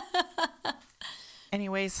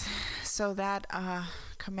 Anyways, so that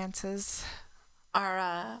commences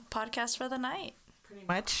our podcast for the night. Pretty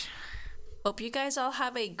much. Hope you guys all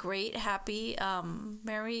have a great, happy,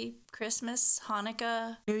 Merry Christmas,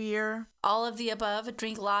 Hanukkah, New Year. All of the above.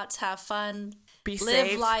 Drink lots, have fun. Be Live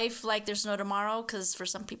safe. life like there's no tomorrow, because for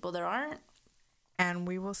some people there aren't. And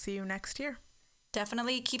we will see you next year.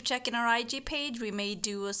 Definitely keep checking our IG page. We may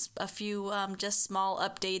do a few just small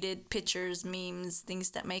updated pictures, memes, things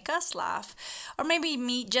that make us laugh. Or maybe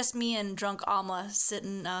me and drunk Alma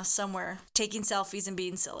sitting somewhere taking selfies and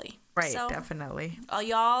being silly. Right, so, definitely.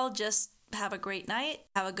 Y'all just have a great night.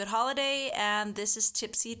 Have a good holiday. And this is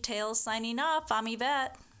Tipsy Tales signing off. I'm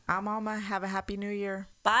Yvette. I'm Alma. Have a happy New Year.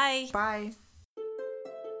 Bye. Bye.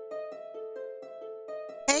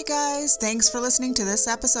 Hey guys, thanks for listening to this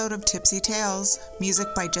episode of Tipsy Tales. Music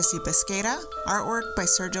by Jesse Biscata, artwork by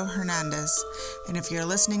Sergio Hernandez. And if you're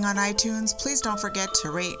listening on iTunes, please don't forget to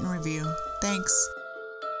rate and review. Thanks.